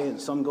this way and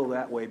some go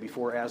that way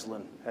before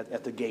Aslan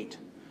at the gate,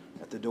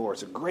 at the door.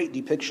 It's a great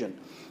depiction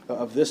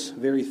of this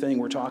very thing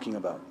we're talking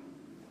about.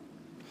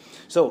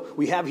 So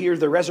we have here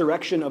the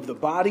resurrection of the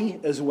body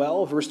as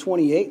well. Verse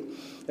 28,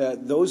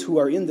 those who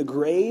are in the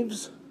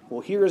graves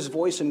will hear his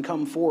voice and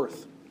come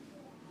forth.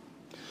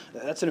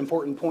 That's an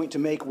important point to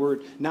make. We're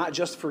not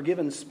just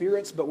forgiven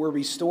spirits, but we're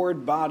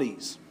restored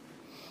bodies.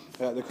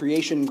 The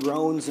creation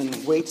groans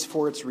and waits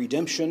for its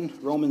redemption,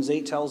 Romans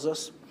 8 tells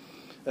us.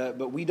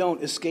 But we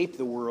don't escape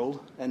the world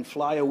and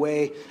fly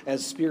away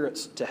as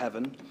spirits to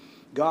heaven.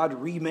 God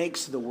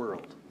remakes the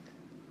world.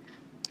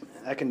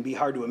 That can be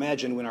hard to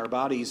imagine when our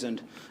bodies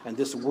and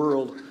this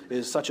world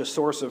is such a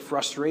source of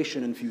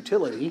frustration and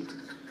futility,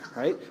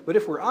 right? But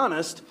if we're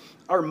honest,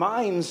 our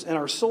minds and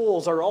our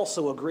souls are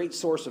also a great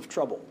source of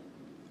trouble.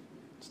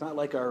 It's not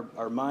like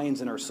our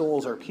minds and our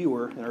souls are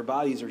pure and our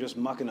bodies are just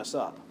mucking us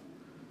up.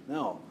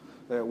 No,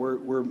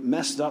 we're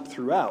messed up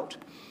throughout,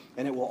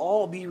 and it will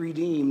all be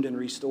redeemed and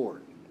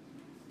restored.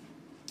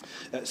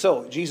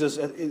 So Jesus,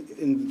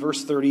 in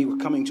verse 30, we're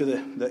coming to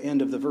the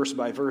end of the verse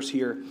by verse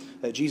here,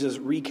 Jesus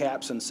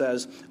recaps and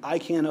says, I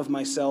can of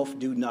myself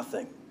do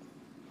nothing.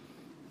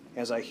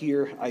 As I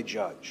hear, I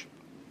judge.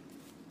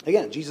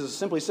 Again, Jesus is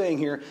simply saying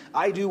here,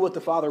 I do what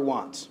the Father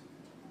wants.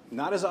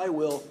 Not as I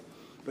will,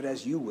 but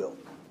as you will.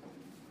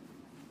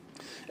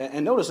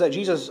 And notice that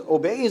Jesus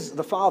obeys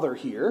the Father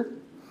here.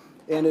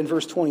 And in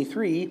verse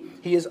 23,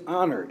 he is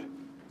honored.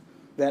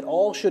 That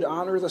all should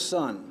honor the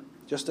Son,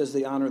 just as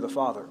they honor the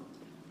Father.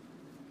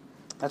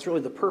 That's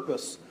really the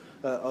purpose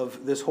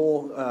of this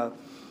whole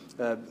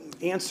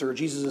answer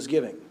Jesus is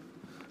giving.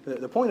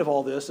 The point of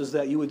all this is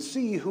that you would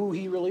see who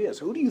he really is.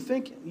 Who do you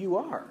think you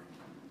are?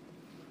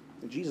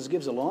 And Jesus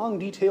gives a long,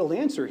 detailed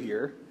answer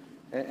here,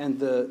 and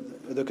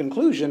the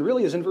conclusion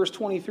really is in verse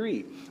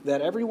 23,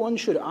 that everyone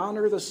should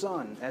honor the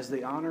Son as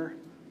they honor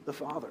the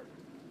Father.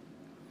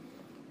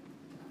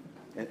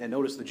 And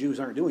notice the Jews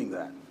aren't doing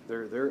that.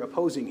 They're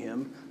opposing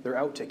him. They're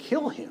out to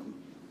kill him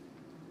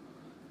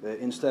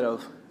instead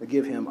of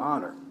give him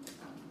honor.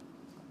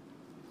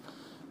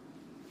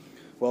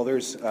 Well,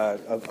 there's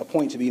a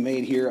point to be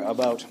made here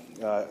about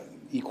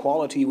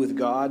equality with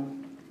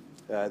God.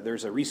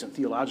 There's a recent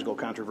theological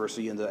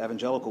controversy in the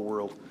evangelical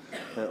world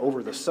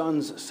over the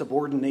Son's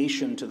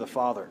subordination to the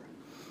Father.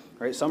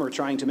 Right? Some are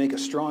trying to make a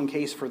strong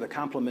case for the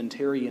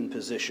complementarian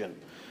position,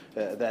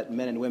 that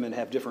men and women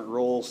have different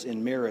roles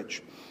in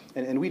marriage.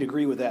 And we'd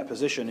agree with that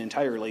position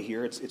entirely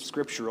here. It's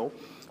scriptural.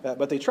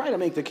 But they try to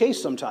make the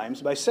case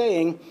sometimes by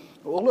saying,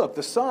 well, look,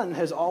 the Son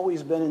has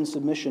always been in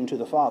submission to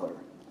the Father.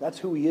 That's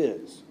who he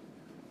is.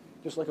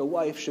 Just like a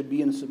wife should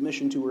be in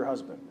submission to her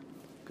husband,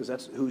 because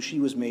that's who she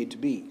was made to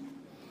be.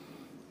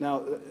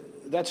 Now,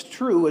 that's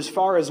true as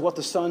far as what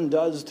the Son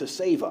does to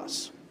save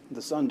us.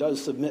 The Son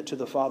does submit to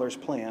the Father's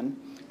plan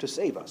to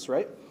save us,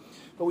 right?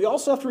 But we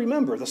also have to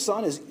remember the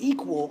Son is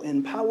equal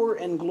in power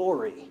and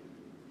glory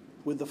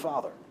with the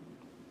Father.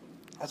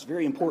 That's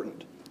very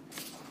important.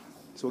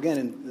 So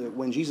again,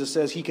 when Jesus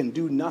says he can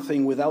do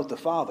nothing without the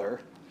Father,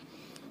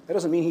 that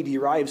doesn't mean he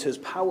derives his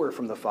power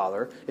from the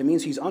Father. It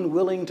means he's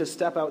unwilling to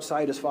step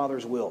outside his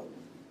Father's will.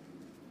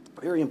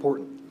 Very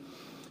important.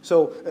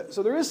 So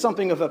there is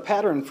something of a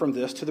pattern from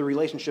this to the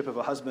relationship of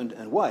a husband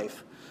and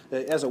wife.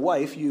 As a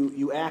wife,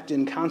 you act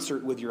in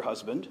concert with your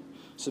husband,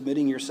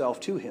 submitting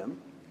yourself to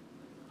him.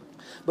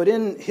 But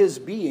in his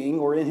being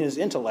or in his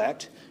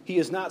intellect, he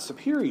is not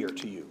superior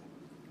to you.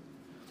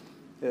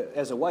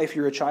 As a wife,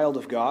 you're a child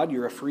of God.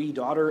 You're a free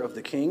daughter of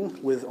the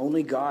King with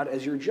only God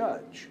as your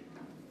judge.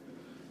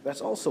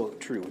 That's also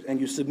true. And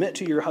you submit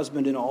to your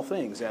husband in all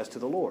things as to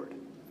the Lord.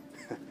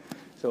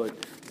 So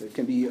it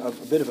can be a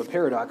bit of a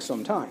paradox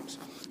sometimes.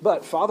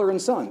 But Father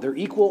and Son, they're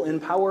equal in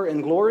power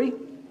and glory,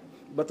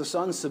 but the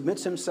Son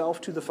submits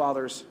himself to the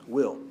Father's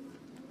will.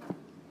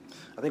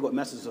 I think what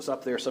messes us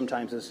up there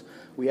sometimes is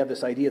we have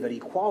this idea that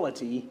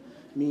equality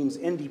means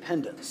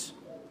independence.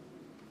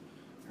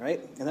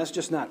 Right? And that's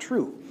just not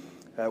true.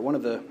 One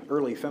of the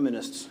early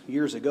feminists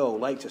years ago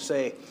liked to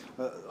say,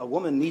 a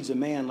woman needs a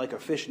man like a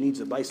fish needs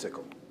a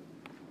bicycle.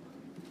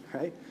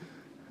 Right?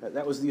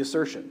 That was the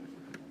assertion.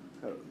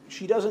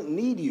 She doesn't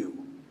need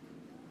you,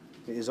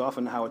 is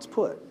often how it's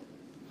put.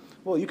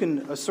 Well, you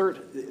can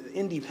assert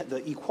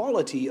the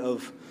equality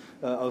of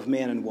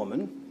man and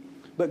woman,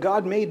 but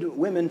God made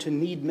women to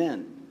need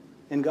men,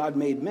 and God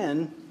made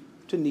men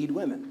to need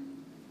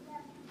women.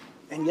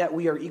 And yet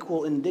we are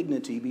equal in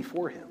dignity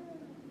before him.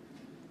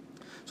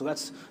 So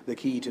that's the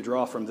key to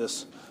draw from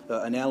this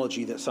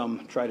analogy that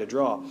some try to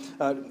draw.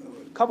 A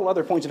couple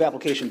other points of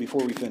application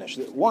before we finish.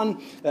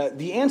 One,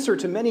 the answer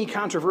to many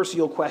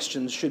controversial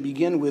questions should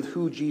begin with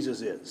who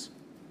Jesus is.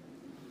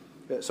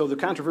 So the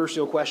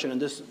controversial question in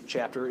this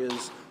chapter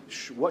is,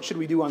 what should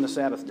we do on the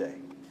Sabbath day?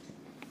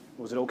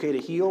 Was it okay to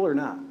heal or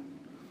not?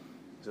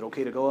 Is it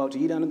okay to go out to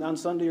eat on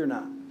Sunday or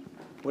not?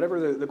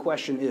 Whatever the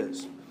question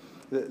is.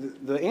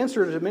 The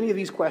answer to many of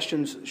these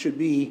questions should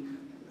be,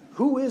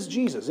 who is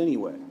Jesus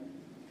anyway?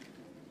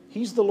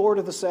 He's the Lord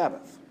of the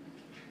Sabbath.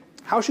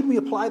 How should we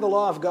apply the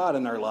law of God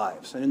in our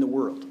lives and in the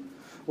world?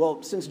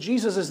 Well, since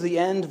Jesus is the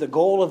end, the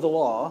goal of the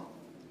law,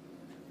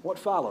 what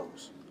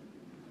follows?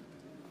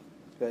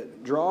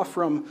 Draw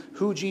from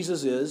who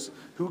Jesus is,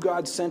 who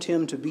God sent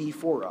him to be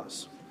for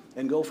us,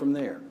 and go from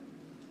there.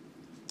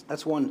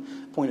 That's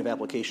one point of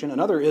application.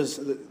 Another is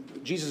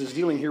that Jesus is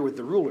dealing here with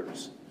the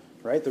rulers.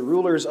 right? The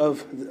rulers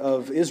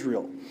of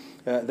Israel.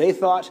 They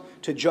thought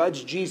to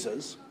judge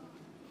Jesus,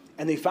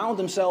 and they found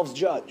themselves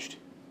judged.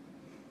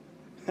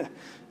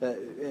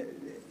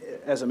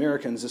 As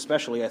Americans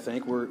especially, I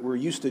think, we're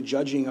used to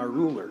judging our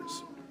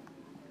rulers.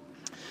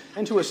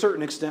 And to a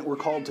certain extent, we're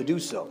called to do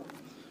so.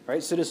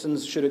 Right?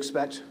 Citizens should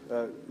expect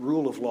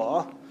rule of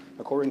law,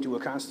 according to a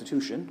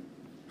constitution,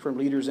 from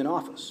leaders in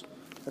office.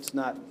 That's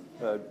not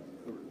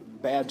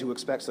bad to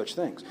expect such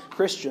things.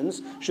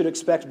 Christians should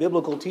expect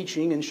biblical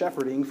teaching and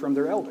shepherding from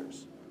their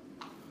elders.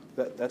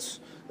 That's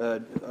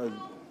a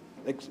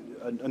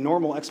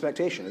normal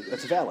expectation.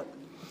 That's valid.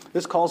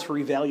 This calls for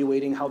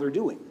evaluating how they're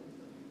doing.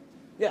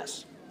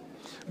 Yes.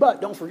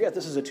 But don't forget,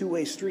 this is a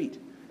two-way street.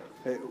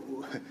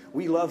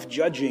 We love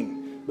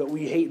judging, but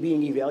we hate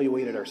being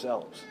evaluated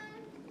ourselves.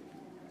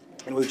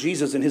 And with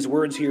Jesus and his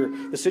words here,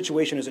 the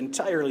situation is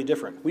entirely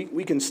different.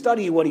 We can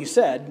study what he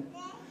said.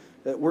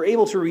 We're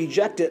able to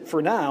reject it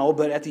for now,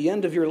 but at the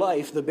end of your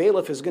life, the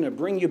bailiff is going to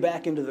bring you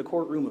back into the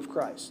courtroom of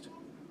Christ.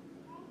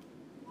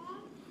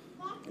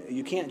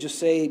 You can't just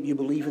say you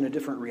believe in a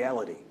different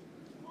reality.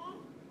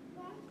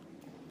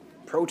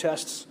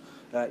 Protests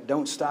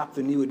don't stop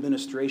the new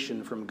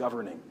administration from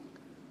governing.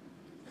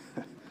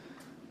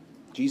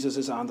 Jesus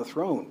is on the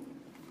throne.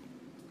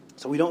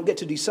 So we don't get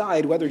to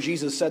decide whether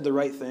Jesus said the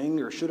right thing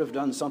or should have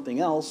done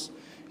something else.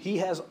 He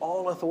has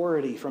all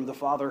authority from the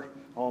Father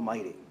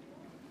Almighty.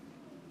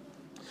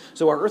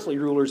 So our earthly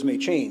rulers may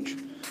change.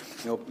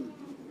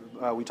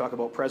 We talk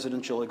about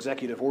presidential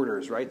executive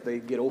orders, right? They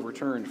get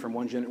overturned from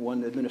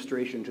one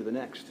administration to the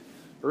next.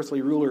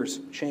 Earthly rulers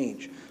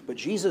change. But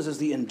Jesus is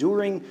the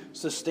enduring,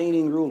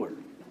 sustaining ruler.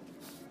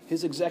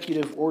 His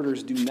executive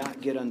orders do not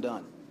get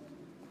undone.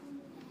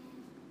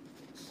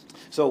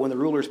 So when the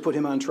rulers put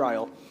him on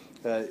trial,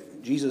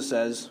 Jesus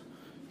says,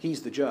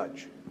 he's the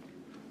judge.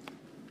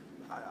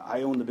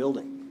 I own the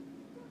building.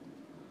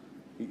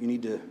 You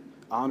need to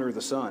honor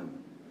the Son.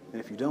 And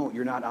if you don't,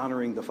 you're not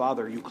honoring the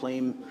Father you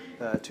claim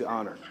to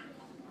honor.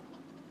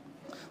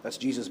 That's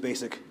Jesus'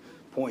 basic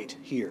point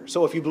here.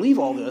 So if you believe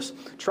all this,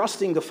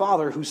 trusting the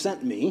Father who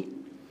sent me,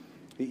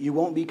 you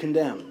won't be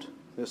condemned.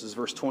 This is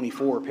verse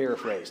 24,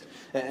 paraphrased.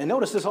 And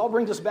notice this all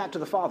brings us back to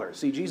the Father.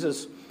 See,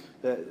 Jesus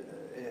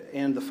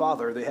and the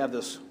Father, they have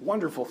this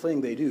wonderful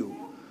thing they do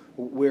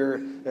where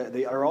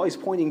they are always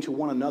pointing to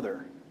one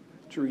another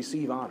to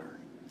receive honor.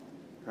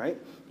 Right?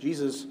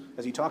 Jesus,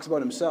 as he talks about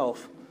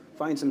himself,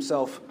 finds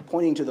himself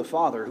pointing to the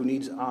Father who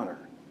needs honor.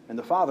 And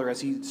the Father,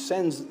 as he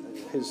sends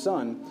his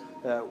Son,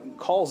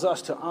 calls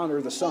us to honor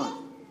the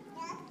Son.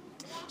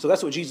 So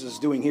that's what Jesus is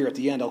doing here at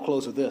the end. I'll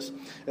close with this.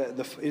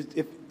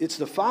 It's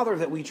the Father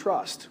that we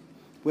trust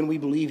when we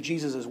believe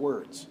Jesus'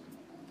 words.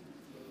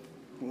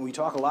 We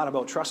talk a lot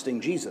about trusting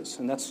Jesus,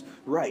 and that's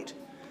right.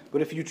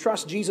 But if you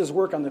trust Jesus'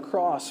 work on the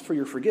cross for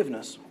your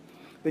forgiveness,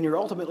 then you're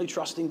ultimately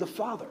trusting the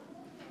Father.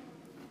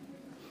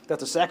 That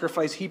the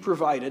sacrifice he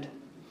provided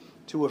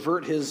to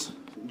avert his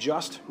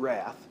just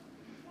wrath,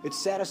 it's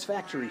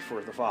satisfactory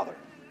for the Father.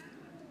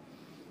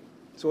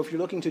 So if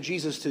you're looking to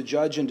Jesus to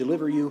judge and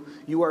deliver you,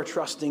 you are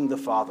trusting the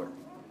Father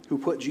who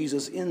put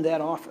Jesus in that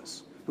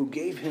office, who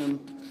gave him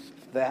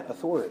that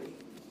authority.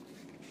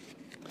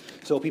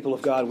 So, people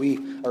of God,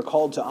 we are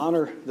called to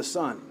honor the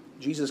Son.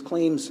 Jesus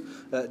claims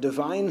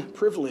divine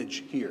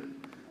privilege here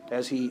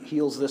as he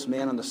heals this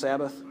man on the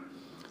Sabbath.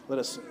 Let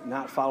us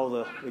not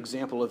follow the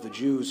example of the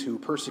Jews who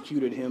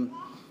persecuted him,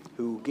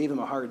 who gave him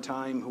a hard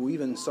time, who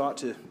even sought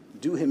to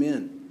do him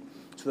in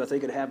so that they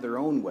could have their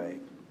own way.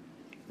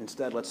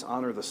 Instead, let's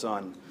honor the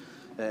Son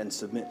and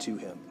submit to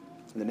him.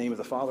 In the name of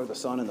the Father, the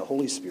Son, and the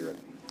Holy Spirit.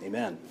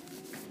 Amen.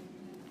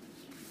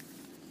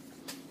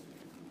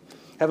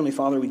 Heavenly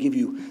Father, we give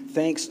you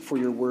thanks for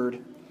your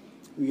word.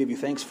 We give you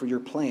thanks for your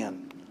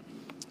plan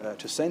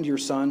to send your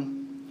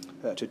Son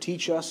to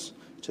teach us,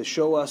 to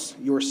show us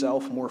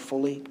yourself more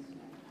fully,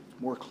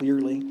 more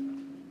clearly.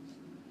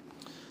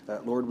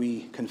 Lord,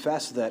 we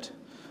confess that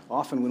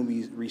often when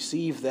we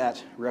receive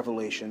that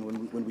revelation,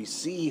 when we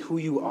see who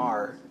you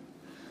are,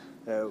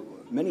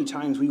 many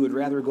times we would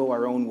rather go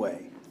our own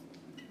way,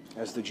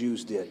 as the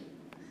Jews did.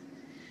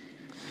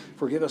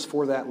 Forgive us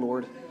for that,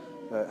 Lord.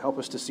 Help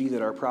us to see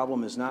that our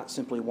problem is not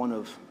simply one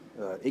of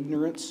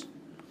ignorance,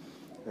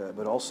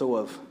 but also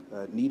of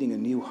needing a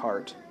new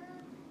heart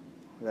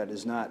that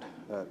is not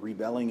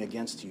rebelling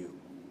against you.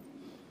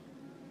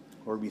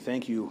 Lord, we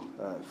thank you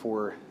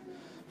for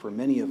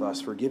many of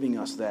us, for giving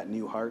us that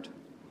new heart.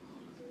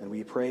 And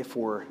we pray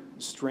for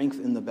strength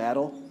in the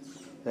battle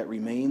that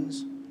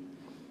remains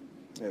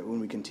when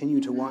we continue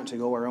to want to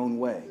go our own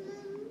way.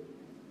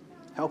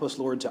 Help us,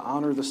 Lord, to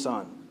honor the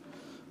Son,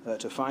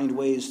 to find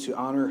ways to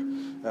honor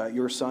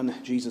your Son,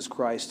 Jesus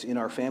Christ, in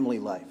our family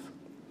life,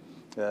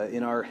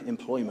 in our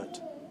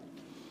employment,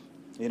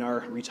 in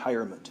our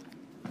retirement,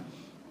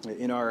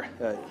 in our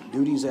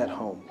duties at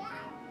home.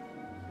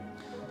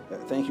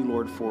 Thank you,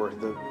 Lord, for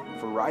the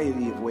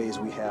variety of ways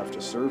we have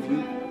to serve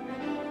you.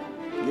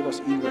 Give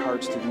us eager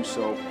hearts to do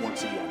so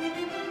once again.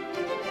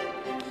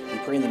 We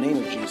pray in the name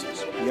of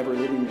Jesus, the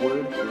ever-living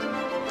Word,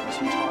 as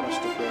he taught us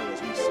to pray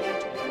as we sing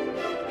today.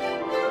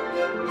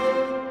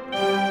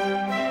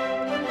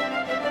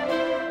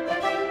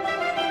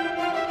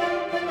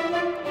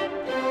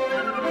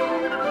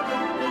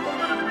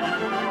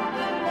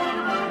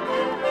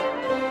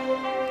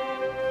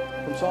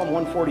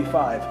 Psalm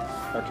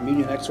 145, our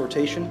communion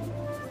exhortation.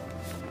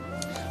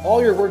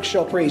 All your works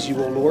shall praise you,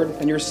 O Lord,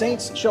 and your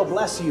saints shall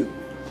bless you.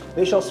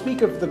 They shall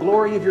speak of the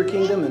glory of your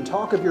kingdom and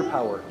talk of your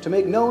power, to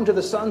make known to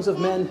the sons of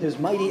men his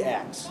mighty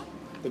acts,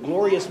 the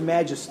glorious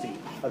majesty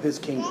of his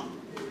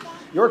kingdom.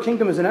 Your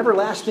kingdom is an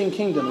everlasting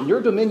kingdom, and your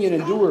dominion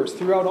endures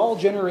throughout all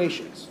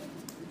generations.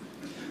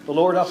 The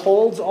Lord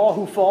upholds all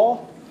who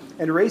fall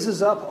and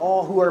raises up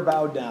all who are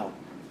bowed down.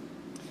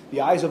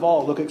 The eyes of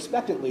all look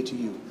expectantly to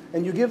you,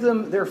 and you give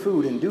them their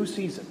food in due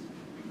season.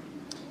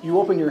 You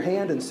open your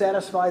hand and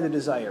satisfy the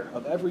desire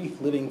of every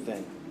living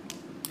thing.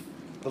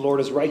 The Lord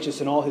is righteous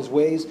in all his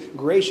ways,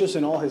 gracious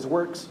in all his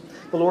works.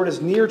 The Lord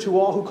is near to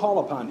all who call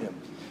upon him,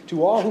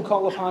 to all who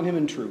call upon him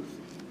in truth.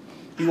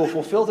 He will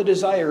fulfill the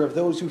desire of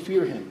those who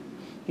fear him.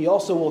 He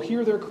also will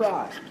hear their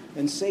cry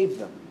and save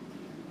them.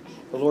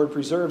 The Lord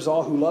preserves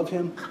all who love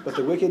him, but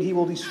the wicked he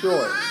will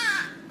destroy.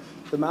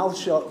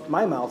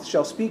 My mouth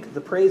shall speak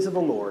the praise of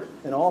the Lord,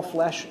 and all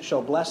flesh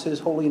shall bless his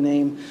holy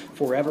name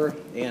forever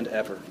and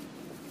ever.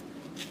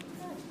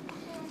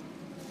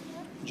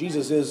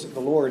 Jesus is the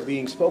Lord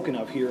being spoken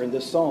of here in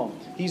this psalm.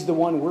 He's the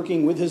one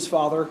working with his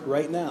Father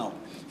right now,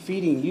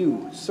 feeding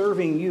you,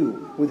 serving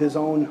you with his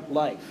own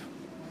life.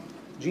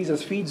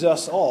 Jesus feeds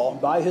us all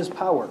by his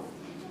power.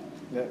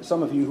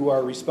 Some of you who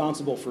are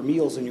responsible for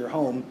meals in your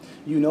home,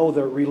 you know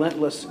the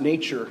relentless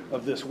nature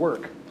of this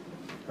work.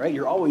 Right?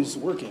 You're always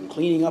working,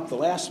 cleaning up the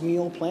last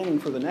meal, planning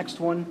for the next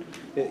one.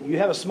 You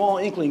have a small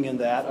inkling in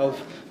that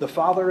of the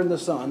Father and the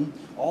Son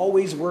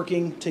always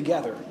working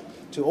together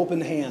to open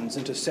hands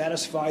and to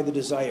satisfy the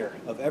desire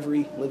of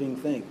every living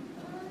thing.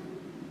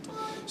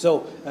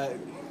 So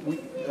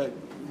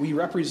we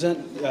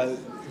represent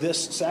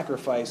this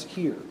sacrifice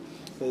here,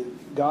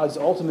 God's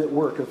ultimate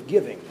work of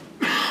giving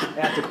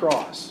at the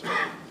cross.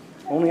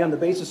 Only on the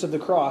basis of the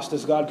cross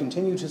does God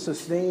continue to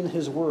sustain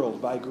his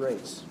world by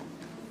grace.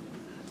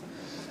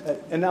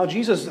 And now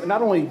Jesus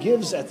not only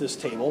gives at this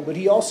table, but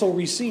he also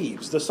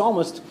receives. The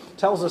psalmist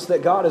tells us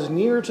that God is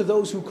near to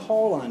those who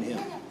call on him.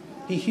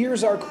 He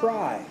hears our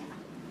cry.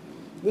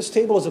 This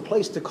table is a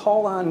place to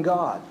call on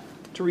God,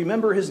 to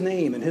remember his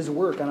name and his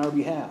work on our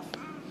behalf.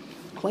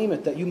 Claim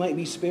it that you might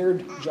be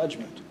spared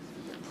judgment.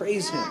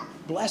 Praise him.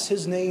 Bless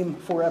his name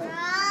forever.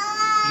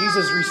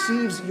 Jesus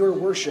receives your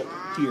worship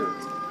here,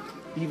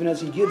 even as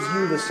he gives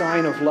you the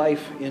sign of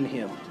life in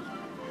him.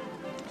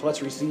 So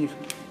let's receive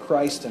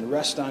Christ and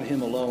rest on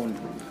him alone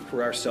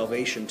for our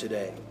salvation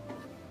today.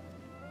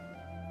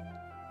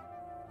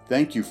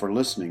 Thank you for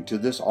listening to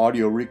this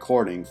audio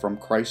recording from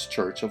Christ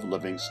Church of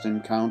Livingston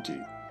County.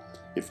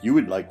 If you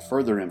would like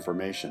further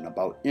information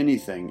about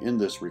anything in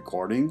this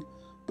recording,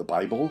 the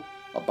Bible,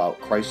 about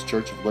Christ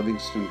Church of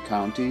Livingston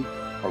County,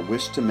 or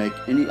wish to make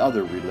any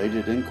other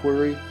related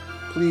inquiry,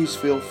 please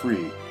feel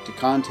free to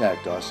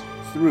contact us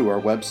through our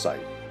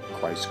website,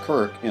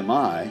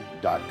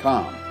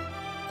 christkirkmi.com.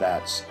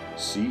 That's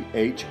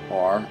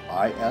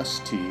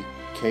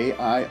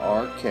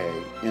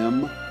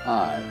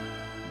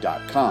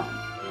CHRISTKIRKMI.com.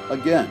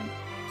 Again,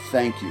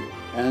 thank you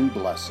and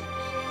blessings.